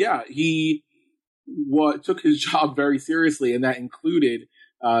took his job very seriously, and that included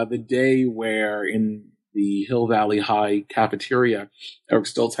the day where in the Hill Valley High cafeteria, Eric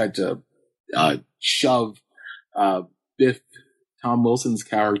Stoltz had to shove Biff, Tom Wilson's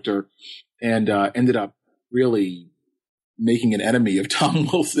character, and ended up really making an enemy of Tom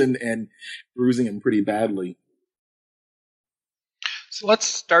Wilson and bruising him pretty badly. So let's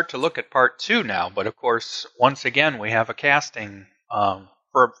start to look at part 2 now. But of course, once again, we have a casting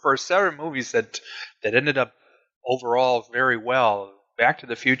for several movies that ended up overall very well. Back to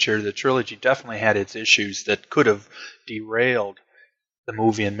the Future, the trilogy definitely had its issues that could have derailed the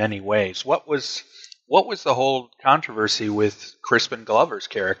movie in many ways. What was the whole controversy with Crispin Glover's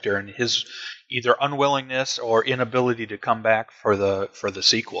character and his either unwillingness or inability to come back for the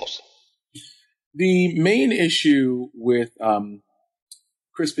sequels? The main issue with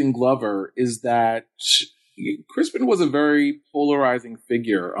Crispin Glover is that Crispin was a very polarizing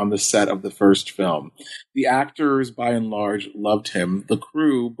figure on the set of the first film. The actors, by and large, loved him. The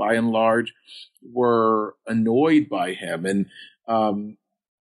crew, by and large, were annoyed by him. And,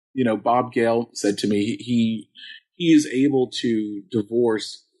 Bob Gale said to me, he is able to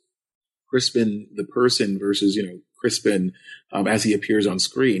divorce Crispin, the person, versus, Crispin as he appears on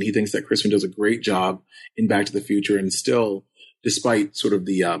screen. He thinks that Crispin does a great job in Back to the Future, and still, despite sort of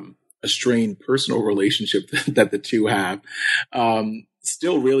the a strained personal relationship that the two have,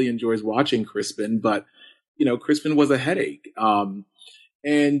 still really enjoys watching Crispin. But, Crispin was a headache.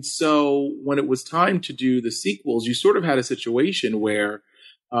 And so when it was time to do the sequels, you sort of had a situation where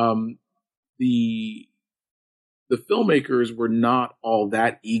the filmmakers were not all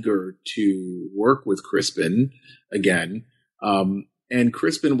that eager to work with Crispin again. And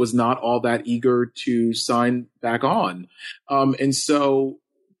Crispin was not all that eager to sign back on. And so,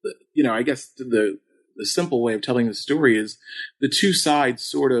 I guess the simple way of telling the story is the two sides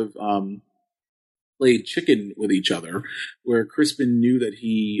sort of played chicken with each other, where Crispin knew that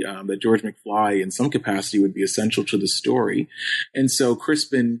that George McFly in some capacity would be essential to the story. And so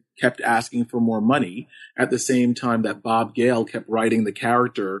Crispin kept asking for more money at the same time that Bob Gale kept writing the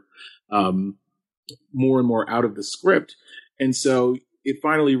character more and more out of the script. And so it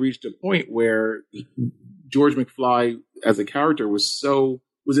finally reached a point where George McFly as a character was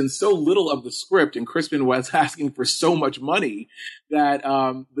in so little of the script, and Crispin was asking for so much money that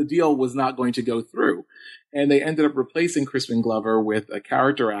the deal was not going to go through. And they ended up replacing Crispin Glover with a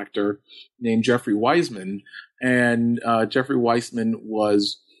character actor named Jeffrey Weissman. And Jeffrey Weissman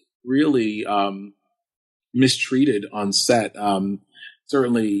was really mistreated on set.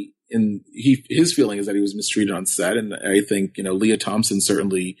 Certainly, his feeling is that he was mistreated on set, and I think Leah Thompson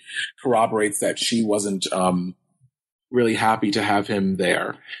certainly corroborates that she wasn't really happy to have him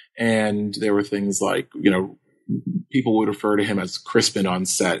there. And there were things like people would refer to him as Crispin on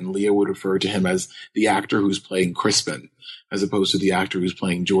set, and Leo would refer to him as the actor who's playing Crispin, as opposed to the actor who's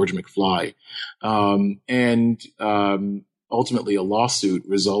playing George McFly. Ultimately, a lawsuit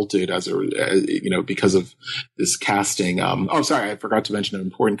resulted because of this casting. I forgot to mention an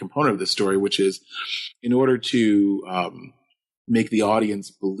important component of this story, which is in order to make the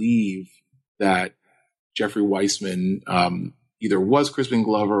audience believe that Jeffrey Weissman either was Crispin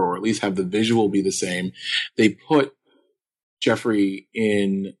Glover or at least have the visual be the same, they put Jeffrey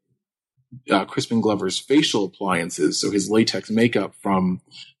in Crispin Glover's facial appliances, so his latex makeup from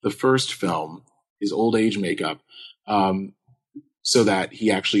the first film, his old age makeup, so that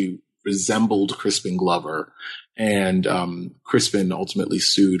he actually resembled Crispin Glover. And Crispin ultimately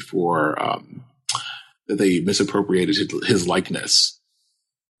sued for that they misappropriated his likeness.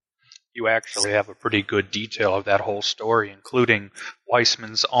 You actually have a pretty good detail of that whole story, including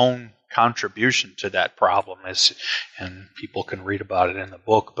Weissman's own contribution to that problem, and people can read about it in the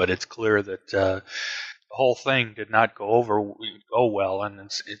book. But it's clear that the whole thing did not go well, and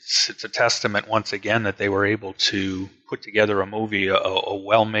it's a testament once again that they were able to put together a movie, a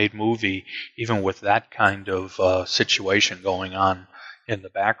well-made movie, even with that kind of situation going on in the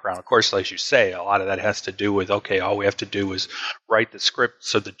background. Of course, as you say, a lot of that has to do with, okay, all we have to do is write the script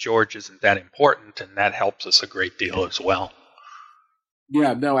so that George isn't that important, and that helps us a great deal as well.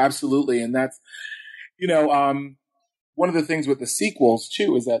 Yeah, no, absolutely. And that's, one of the things with the sequels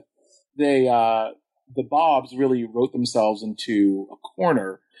too is that they, the Bobs really wrote themselves into a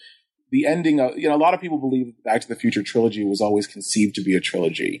corner. The ending of, a lot of people believe that the Back to the Future trilogy was always conceived to be a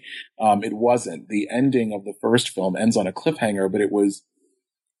trilogy. It wasn't. The ending of the first film ends on a cliffhanger, but it was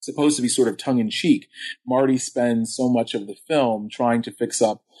supposed to be sort of tongue-in-cheek. Marty spends so much of the film trying to fix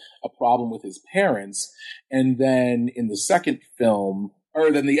up a problem with his parents, and then in the second film, or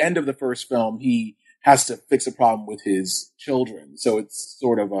then the end of the first film, he has to fix a problem with his children. So it's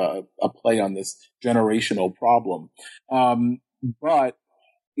sort of a play on this generational problem. But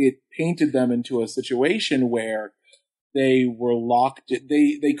it painted them into a situation where they were locked.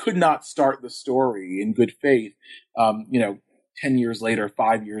 They could not start the story in good faith. 10 years later,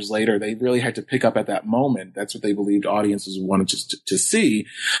 5 years later, they really had to pick up at that moment. That's what they believed audiences wanted to see.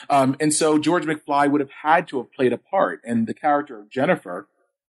 And so George McFly would have had to have played a part. And the character of Jennifer,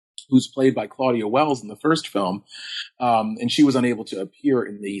 who's played by Claudia Wells in the first film, and she was unable to appear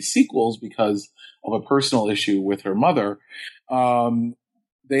in the sequels because of a personal issue with her mother,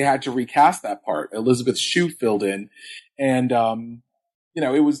 they had to recast that part. Elizabeth Shue filled in, and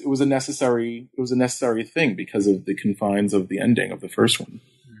it was a necessary thing because of the confines of the ending of the first one.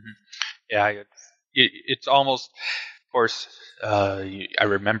 Mm-hmm. Yeah, it's almost, of course, I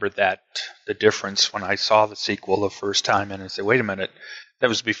remember that the difference when I saw the sequel the first time, and I said, wait a minute, that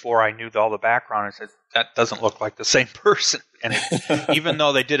was before I knew all the background. I said, that doesn't look like the same person. And even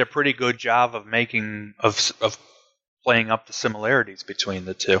though they did a pretty good job of playing up the similarities between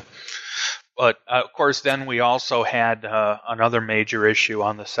the two. But, of course, then we also had another major issue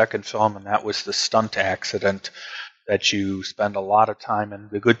on the second film, and that was the stunt accident that you spend a lot of time. And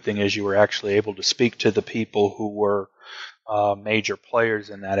the good thing is you were actually able to speak to the people who were major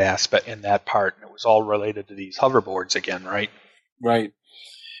players in that aspect, in that part. And it was all related to these hoverboards again, right? Right.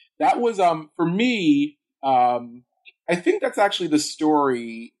 That was, for me, I think that's actually the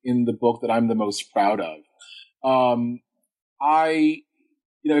story in the book that I'm the most proud of.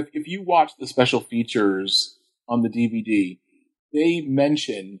 If you watch the special features on the DVD, they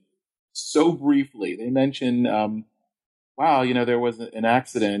mention so briefly, there was an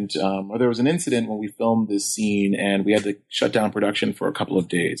accident, or there was an incident when we filmed this scene and we had to shut down production for a couple of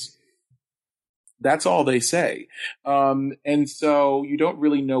days. That's all they say. And so you don't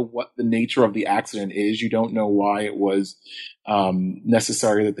really know what the nature of the accident is. You don't know why it was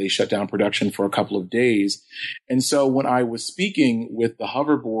necessary that they shut down production for a couple of days. And so when I was speaking with the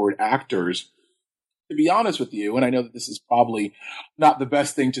hoverboard actors, to be honest with you, and I know that this is probably not the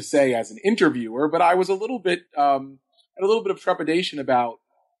best thing to say as an interviewer, but I was a little bit, had a little bit of trepidation about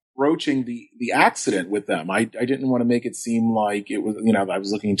broaching the accident with them. I didn't want to make it seem like it was, I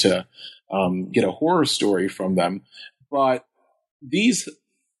was looking to get a horror story from them. But these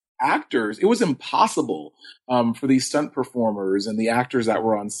actors, it was impossible for these stunt performers and the actors that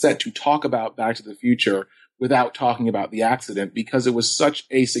were on set to talk about Back to the Future without talking about the accident, because it was such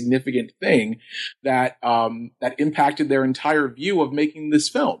a significant thing that that impacted their entire view of making this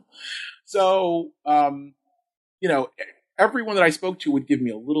film. So, everyone that I spoke to would give me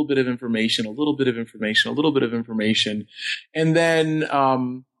a little bit of information, and then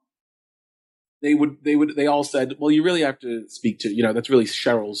they all said, well, you really have to speak to, that's really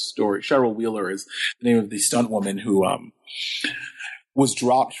Cheryl's story. Cheryl Wheeler is the name of the stunt woman who was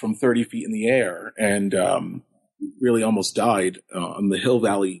dropped from 30 feet in the air and really almost died on the Hill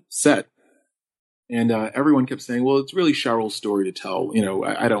Valley set. And everyone kept saying, well, it's really Cheryl's story to tell.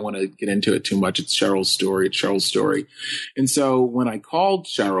 I don't want to get into it too much. It's Cheryl's story. It's Cheryl's story. And so when I called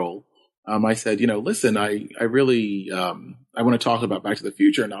Cheryl, I said, listen, I really, I want to talk about Back to the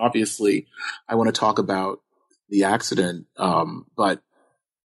Future. And obviously I want to talk about the accident. But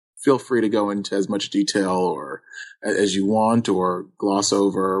feel free to go into as much detail or as you want, or gloss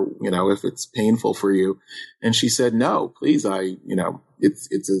over, if it's painful for you. And she said, no, please.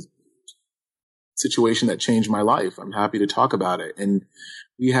 It's a situation that changed my life. I'm happy to talk about it. And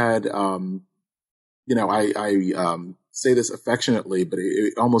we had, I say this affectionately, but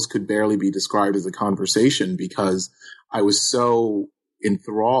it almost could barely be described as a conversation because I was so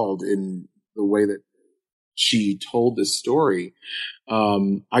enthralled in the way that she told this story.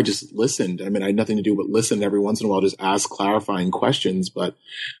 I just listened. I mean, I had nothing to do but listen. Every once in a while, just ask clarifying questions. But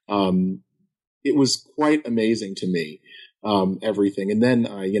it was quite amazing to me, everything. And then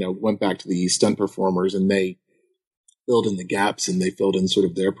I, went back to the stunt performers, and they filled in the gaps, and they filled in sort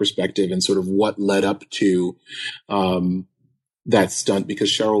of their perspective and sort of what led up to that stunt, because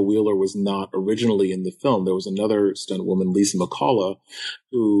Cheryl Wheeler was not originally in the film. There was another stunt woman, Lisa McCullough,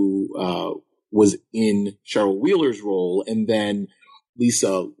 who was in Cheryl Wheeler's role, and then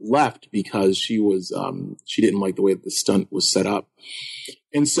Lisa left because she didn't like the way that the stunt was set up.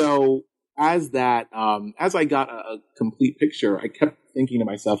 And so as I got a complete picture, I kept thinking to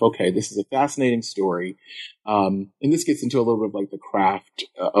myself, okay, this is a fascinating story. And this gets into a little bit of like the craft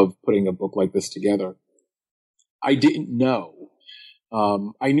of putting a book like this together. I didn't know.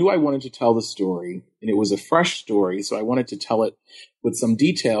 I knew I wanted to tell the story, and it was a fresh story, so I wanted to tell it with some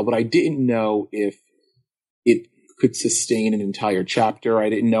detail, but I didn't know if it could sustain an entire chapter. I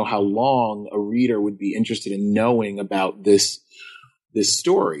didn't know how long a reader would be interested in knowing about this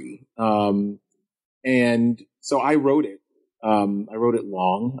story. And so I wrote it. I wrote it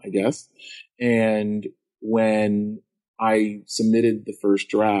long, I guess. And when I submitted the first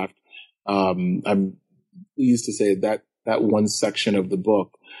draft, I'm pleased to say that one section of the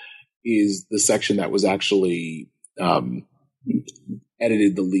book is the section that was actually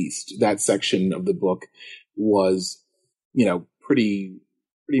edited the least. That section of the book was, pretty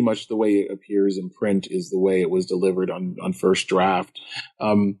much the way it appears in print is the way it was delivered on first draft.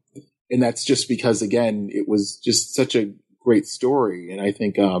 And that's just because, again, it was just such a great story. And I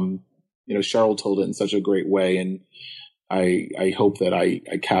think, Cheryl told it in such a great way. And I hope that I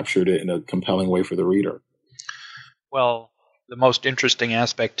captured it in a compelling way for the reader. Well, the most interesting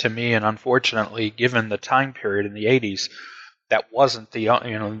aspect to me, and unfortunately, given the time period in the 80s, that wasn't the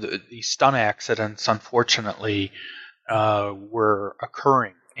stunt accidents, unfortunately, were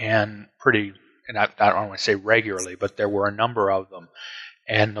occurring and I don't want to say regularly, but there were a number of them.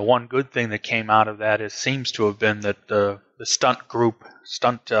 And the one good thing that came out of that seems to have been that the stunt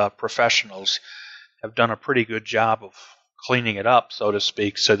professionals have done a pretty good job of cleaning it up, so to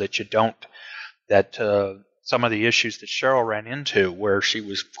speak, so that some of the issues that Cheryl ran into, where she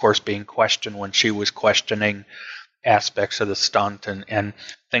was, of course, being questioned when she was questioning aspects of the stunt, and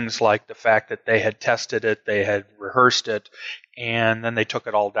things like the fact that they had tested it, they had rehearsed it, and then they took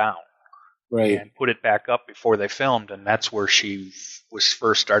it all down. Right. And put it back up before they filmed, and that's where she was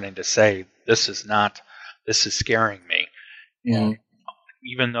first starting to say, this is scaring me. Mm-hmm. And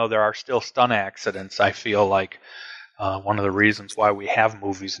even though there are still stunt accidents, I feel like one of the reasons why we have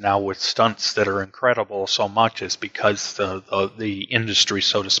movies now with stunts that are incredible so much is because the industry,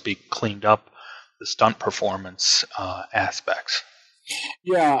 so to speak, cleaned up the stunt performance aspects.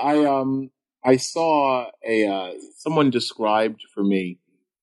 Yeah, I saw someone described for me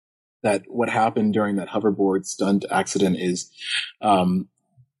that what happened during that hoverboard stunt accident is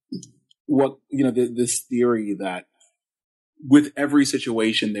this theory that with every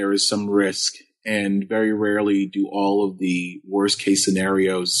situation there is some risk, and very rarely do all of the worst case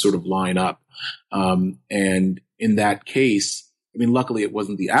scenarios sort of line up. And in that case, I mean, luckily it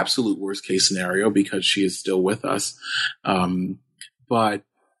wasn't the absolute worst case scenario because she is still with us. But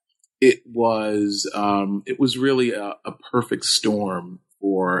it was really a perfect storm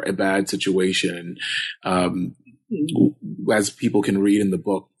for a bad situation. As people can read in the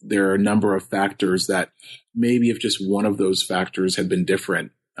book, there are a number of factors that maybe if just one of those factors had been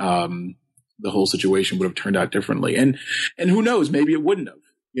different, the whole situation would have turned out differently. And who knows, maybe it wouldn't have,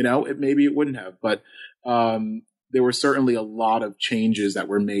 maybe it wouldn't have, but, there were certainly a lot of changes that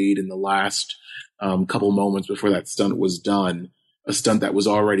were made in the last, couple moments before that stunt was done. a stunt that was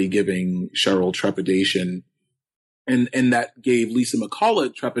already giving Cheryl trepidation. And that gave Lisa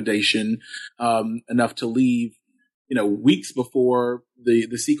McCullough trepidation enough to leave, weeks before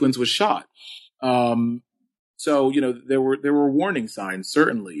the sequence was shot. So there were warning signs,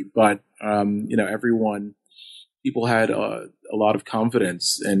 certainly, but people had a lot of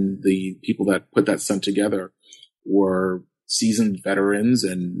confidence, and the people that put that stunt together were seasoned veterans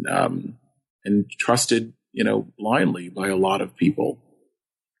and trusted, blindly by a lot of people.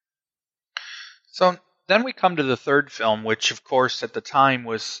 So then we come to the third film, which, of course, at the time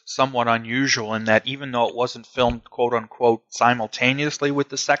was somewhat unusual in that even though it wasn't filmed, quote-unquote, simultaneously with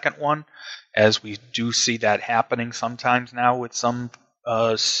the second one, as we do see that happening sometimes now with some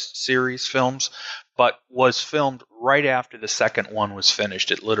series films, but was filmed right after the second one was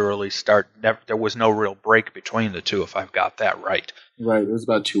finished. It literally there was no real break between the two, if I've got that right. Right, it was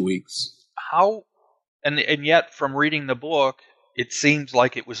about 2 weeks. And yet, from reading the book, it seems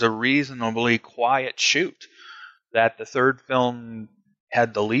like it was a reasonably quiet shoot, that the third film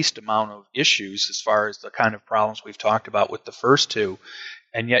had the least amount of issues as far as the kind of problems we've talked about with the first two.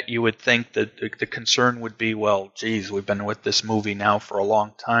 And yet you would think that the concern would be, well, geez, we've been with this movie now for a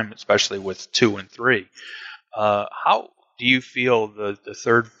long time, especially with 2 and 3. How do you feel the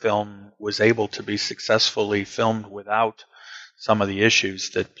third film was able to be successfully filmed without some of the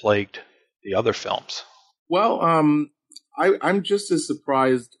issues that plagued the other films? Well, I'm just as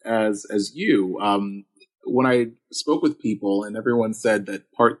surprised as you. When I spoke with people and everyone said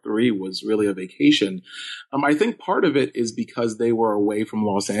that part 3 was really a vacation, I think part of it is because they were away from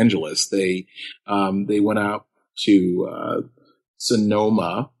Los Angeles. They went out to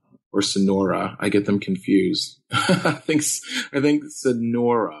Sonoma or Sonora. I get them confused. I think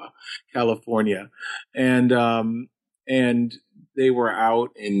Sonora, California, and they were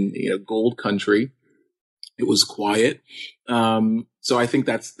out in gold country. It was quiet. So I think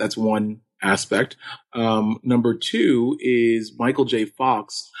that's one aspect. Number 2 is Michael J.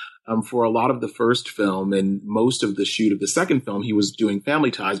 Fox. For a lot of the first film and most of the shoot of the second film, he was doing Family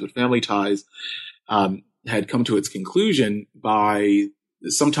Ties, but Family Ties had come to its conclusion by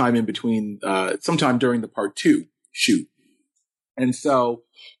sometime during the part 2 shoot. And so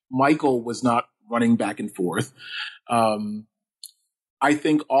Michael was not running back and forth. I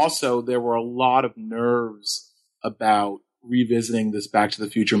think also there were a lot of nerves about revisiting this Back to the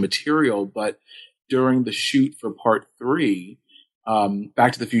Future material, but during the shoot for part 3,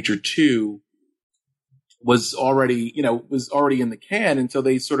 Back to the Future 2 was already in the can. And so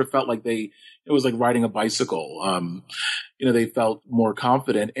they sort of felt like it was like riding a bicycle. They felt more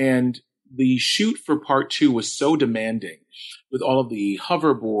confident. And the shoot for part 2 was so demanding with all of the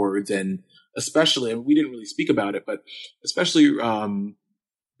hoverboards and especially, and we didn't really speak about it, but especially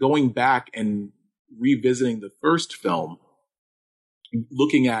going back and revisiting the first film,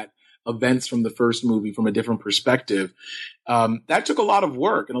 looking at events from the first movie from a different perspective, that took a lot of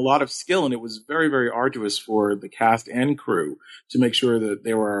work and a lot of skill, and it was very, very arduous for the cast and crew to make sure that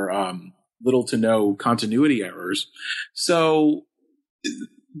there were little to no continuity errors. So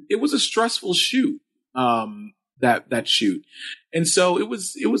it was a stressful shoot. That shoot. And so it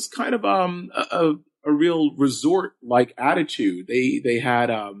was kind of a real resort like attitude. They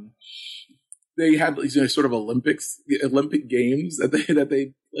had sort of Olympic games that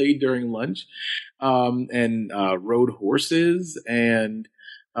they played during lunch, and rode horses, and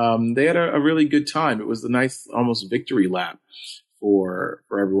they had a really good time. It was a nice almost victory lap for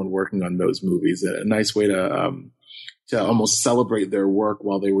everyone working on those movies. A nice way to almost celebrate their work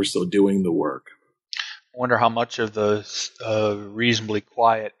while they were still doing the work. I wonder how much of the reasonably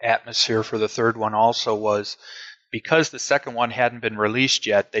quiet atmosphere for the third one also was because the second one hadn't been released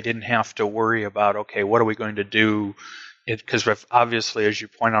yet. They didn't have to worry about, okay, what are we going to do? Because obviously, as you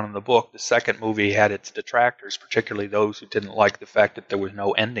point out in the book, the second movie had its detractors, particularly those who didn't like the fact that there was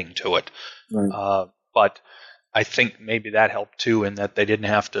no ending to it. Right. But I think maybe that helped too, in that they didn't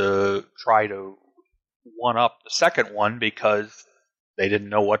have to try to one up the second one because they didn't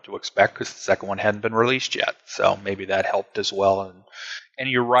know what to expect because the second one hadn't been released yet. So maybe that helped as well. And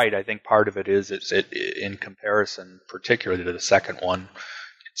you're right. I think part of it is in comparison, particularly to the second one,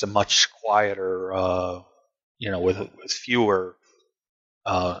 it's a much quieter, with fewer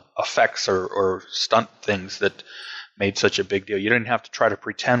effects or stunt things that made such a big deal. You didn't have to try to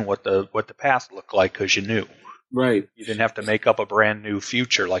pretend what the past looked like because you knew. Right. You didn't have to make up a brand new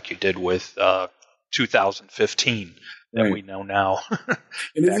future like you did with 2015. that we know now.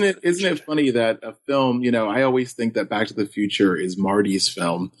 And isn't it funny that a film, I always think that Back to the Future is Marty's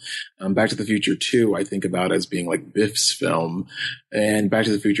film. Back to the Future 2, I think about as being like Biff's film, and Back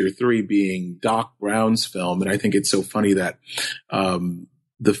to the Future 3 being Doc Brown's film. And I think it's so funny that,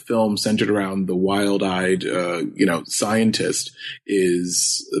 the film centered around the wild-eyed, scientist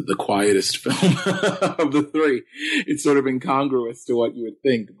is the quietest film of the three. It's sort of incongruous to what you would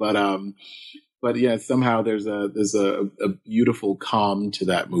think, but yeah, somehow there's a beautiful calm to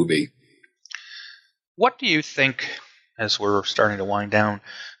that movie. What do you think, as we're starting to wind down,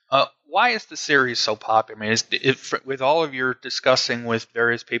 why is the series so popular? I mean, with all of your discussing with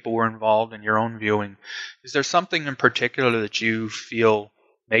various people who are involved in your own viewing, is there something in particular that you feel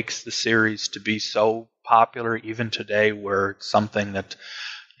makes the series to be so popular even today, where it's something that,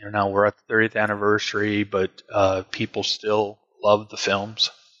 now we're at the 30th anniversary, but people still love the films?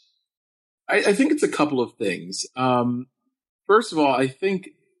 I think it's a couple of things. First of all, I think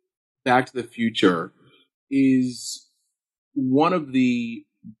Back to the Future is one of the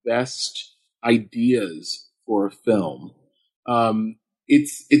best ideas for a film.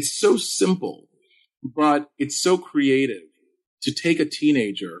 It's so simple, but it's so creative to take a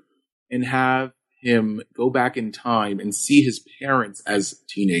teenager and have him go back in time and see his parents as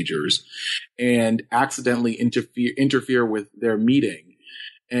teenagers and accidentally interfere with their meeting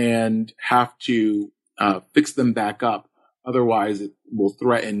and have to fix them back up. Otherwise, it will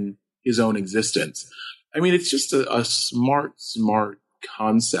threaten his own existence. I mean, it's just a smart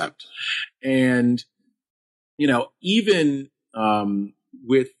concept. And, even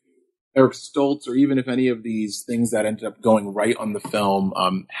with Eric Stoltz, or even if any of these things that ended up going right on the film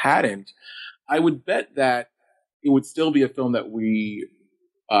hadn't, I would bet that it would still be a film that we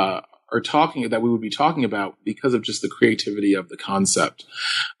would be talking about because of just the creativity of the concept.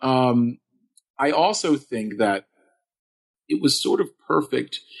 I also think that it was sort of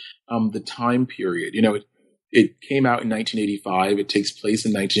perfect, the time period. It came out in 1985. It takes place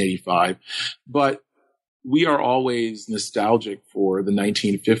in 1985, but we are always nostalgic for the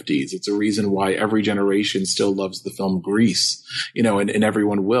 1950s. It's a reason why every generation still loves the film Grease, and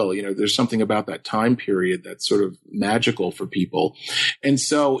everyone will. There's something about that time period that's sort of magical for people. And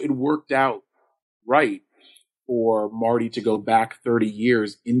so it worked out right for Marty to go back 30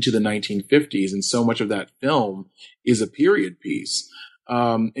 years into the 1950s. And so much of that film is a period piece.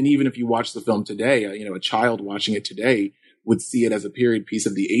 And even if you watch the film today, a child watching it today would see it as a period piece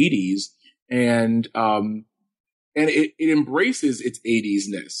of the 80s. And it embraces its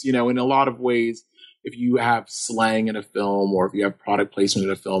 80s-ness, in a lot of ways. If you have slang in a film, or if you have product placement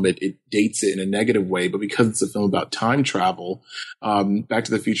in a film, it dates it in a negative way. But because it's a film about time travel, Back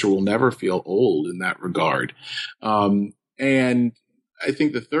to the Future will never feel old in that regard. And I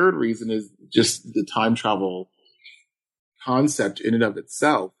think the third reason is just the time travel concept in and of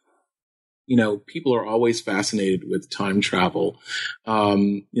itself. People are always fascinated with time travel.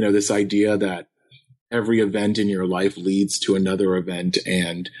 This idea that every event in your life leads to another event.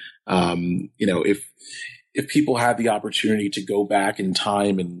 And, if people had the opportunity to go back in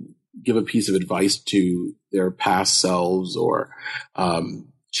time and give a piece of advice to their past selves, or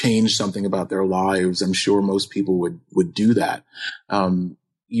change something about their lives, I'm sure most people would do that.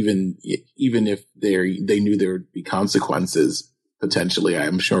 Even if they knew there would be consequences. Potentially,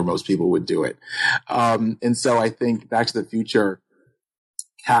 I'm sure most people would do it. And so I think Back to the Future,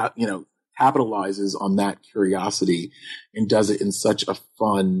 capitalizes on that curiosity and does it in such a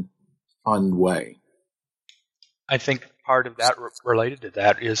fun way. I think part of that related to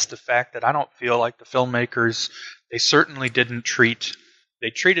that is the fact that I don't feel like the filmmakers, they certainly they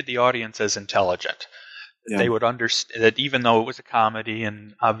treated the audience as intelligent. Yeah. They would understand that even though it was a comedy,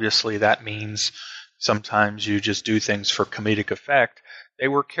 and obviously that means sometimes you just do things for comedic effect, they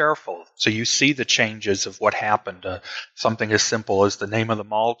were careful. So you see the changes of what happened. Something as simple as the name of the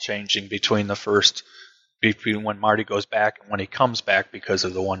mall changing between when Marty goes back and when he comes back because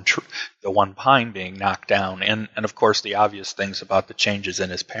of the one pine being knocked down. And of course the obvious things about the changes in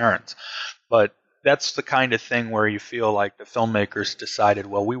his parents. But that's the kind of thing where you feel like the filmmakers decided,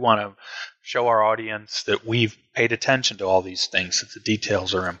 well, we want to show our audience that we've paid attention to all these things, that the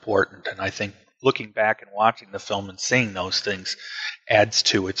details are important. And I think looking back and watching the film and seeing those things adds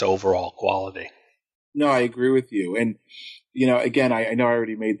to its overall quality. No, I agree with you. And, again, I know I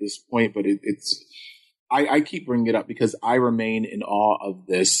already made this point, but I keep bringing it up because I remain in awe of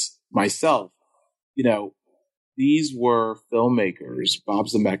this myself. These were filmmakers, Bob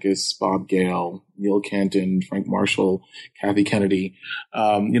Zemeckis, Bob Gale, Neil Canton, Frank Marshall, Kathy Kennedy,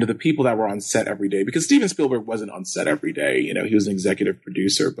 the people that were on set every day, because Steven Spielberg wasn't on set every day. He was an executive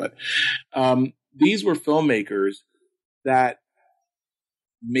producer, but these were filmmakers that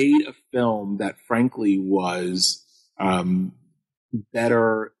made a film that frankly was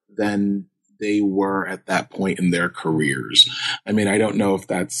better than they were at that point in their careers. I mean, I don't know if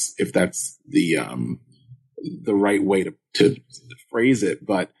that's the right way to phrase it,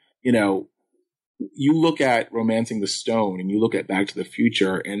 but you know, you look at Romancing the Stone and you look at Back to the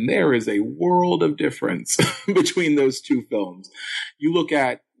Future, and there is a world of difference between those two films. You look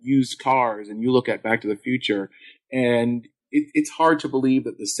at Used Cars and you look at Back to the Future, and it's hard to believe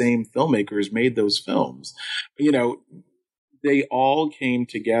that the same filmmakers made those films. You know, they all came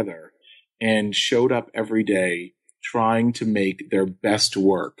together and showed up every day trying to make their best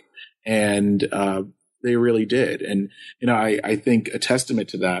work. And they really did. And, you know, I think a testament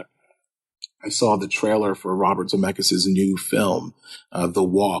to that, I saw the trailer for Robert Zemeckis' new film, The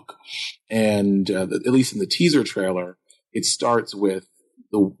Walk. And at least in the teaser trailer, it starts with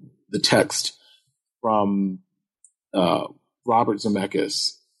the text from Robert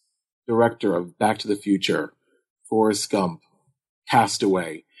Zemeckis, director of Back to the Future, Forrest Gump,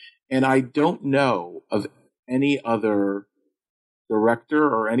 Castaway. And I don't know of any other director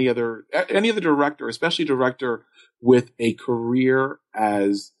or any other director, especially director with a career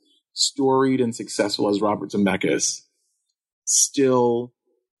as storied and successful as Robert Zemeckis, still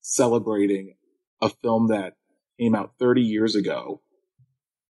celebrating a film that came out 30 years ago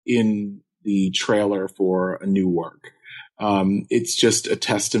in the trailer for a new work. It's just a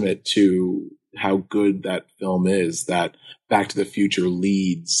testament to how good that film is, that Back to the Future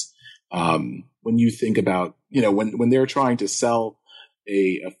leads. When you think about, you know, when they're trying to sell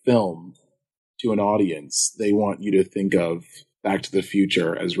a film to an audience, they want you to think of Back to the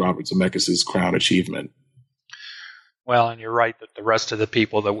Future as Robert Zemeckis' crown achievement. Well, and you're right that the rest of the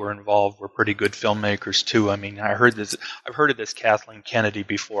people that were involved were pretty good filmmakers too. I mean, I've heard of this Kathleen Kennedy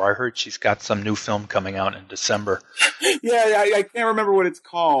before. I heard she's got some new film coming out in December. Yeah, I can't remember what it's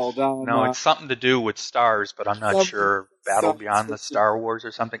called. No, it's something to do with stars, but I'm not sure. Battle Beyond the Star Wars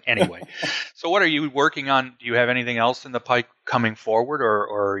or something. Anyway, so what are you working on? Do you have anything else in the pipe coming forward,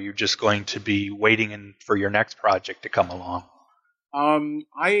 or are you just going to be waiting for your next project to come along?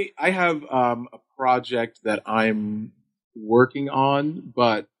 I have a project that I'm working on,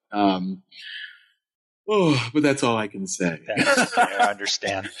 but that's all I can say. I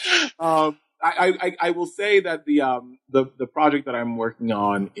understand. I will say that the project that I'm working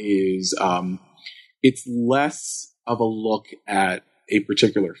on is it's less of a look at a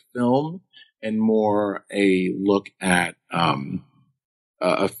particular film and more a look at a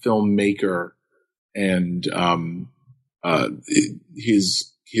filmmaker and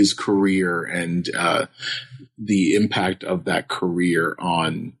his career and the impact of that career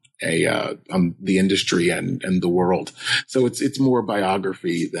on the industry and the world. So it's more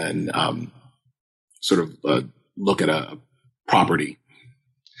biography than sort of look at a property.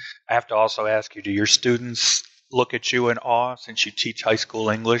 I have to also ask you, do your students look at you in awe since you teach high school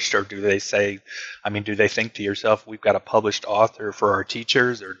English, or do they think to yourself, we've got a published author for our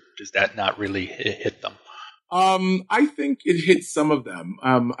teachers, or does that not really hit them? I think it hits some of them.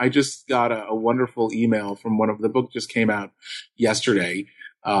 I just got a wonderful email from one of the book just came out yesterday.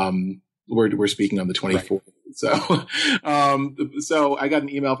 We're speaking on the 24th. Right. So I got an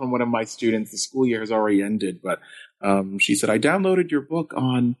email from one of my students. The school year has already ended, but she said, I downloaded your book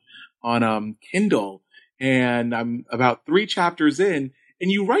on Kindle, and I'm about 3 chapters in,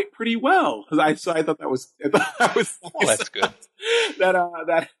 and you write pretty well. I thought that was nice. Well, that's good. that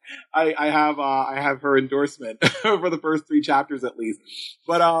I have her endorsement for the first 3 chapters at least.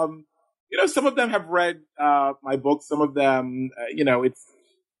 But you know, some of them have read my book. Some of them,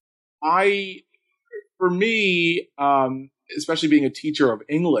 for me, especially being a teacher of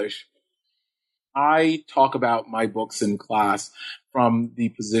English, I talk about my books in class from the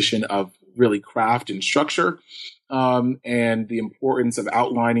position of really craft and structure, and the importance of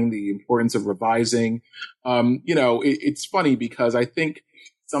outlining, the importance of revising. It's funny because I think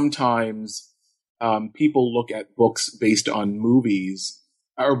sometimes people look at books based on movies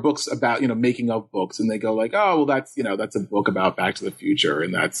or books about, making of books, and they go like, oh, well, that's a book about Back to the Future,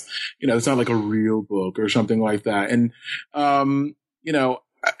 and that's, it's not like a real book or something like that. And,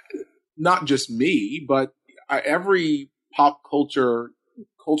 not just me, but every pop cultural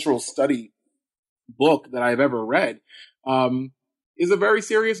study book that I've ever read is a very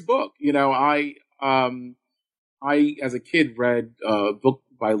serious book. I as a kid read a book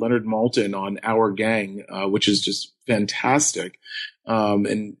by Leonard Maltin on Our Gang, which is just fantastic.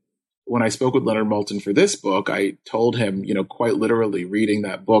 And when I spoke with Leonard Maltin for this book, I told him, quite literally reading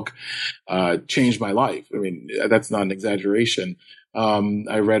that book changed my life. I mean, that's not an exaggeration.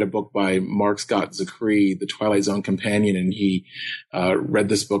 I read a book by Mark Scott Zachary, The Twilight Zone Companion, and he read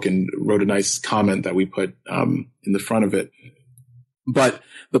this book and wrote a nice comment that we put in the front of it. But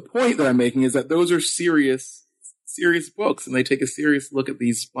the point that I'm making is that those are serious books, and they take a serious look at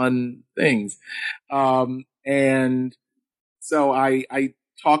these fun things. And so I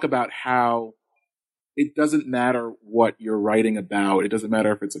talk about how it doesn't matter what you're writing about. It doesn't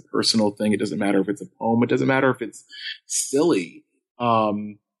matter if it's a personal thing. It doesn't matter if it's a poem. It doesn't matter if it's silly.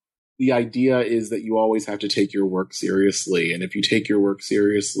 The idea is that you always have to take your work seriously. And if you take your work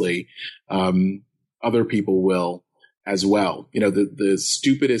seriously, other people will as well. You know, the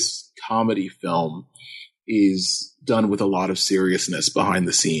stupidest comedy film is done with a lot of seriousness behind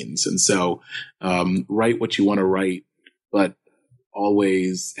the scenes. And so, write what you want to write, but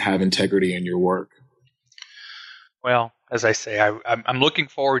always have integrity in your work. Well, as I say, I'm looking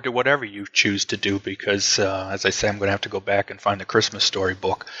forward to whatever you choose to do because, as I say, I'm going to have to go back and find the Christmas Story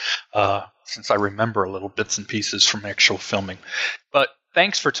book since I remember a little bits and pieces from actual filming. But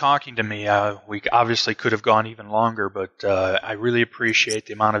thanks for talking to me. We obviously could have gone even longer, but I really appreciate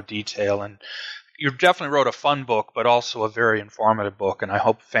the amount of detail. And you definitely wrote a fun book, but also a very informative book. And I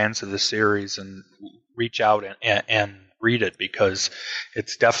hope fans of the series and reach out and read it because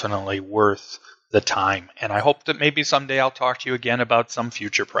it's definitely worth the time. And I hope that maybe someday I'll talk to you again about some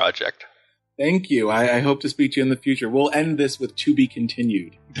future project. Thank you. I hope to speak to you in the future. We'll end this with "to be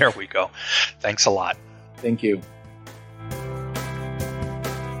continued." There we go. Thanks a lot. Thank you.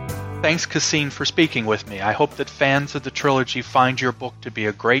 Thanks, Cassine, for speaking with me. I hope that fans of the trilogy find your book to be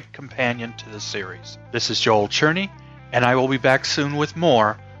a great companion to the series. This is Joel Cherney, and I will be back soon with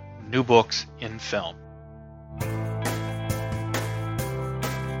more New Books in Film.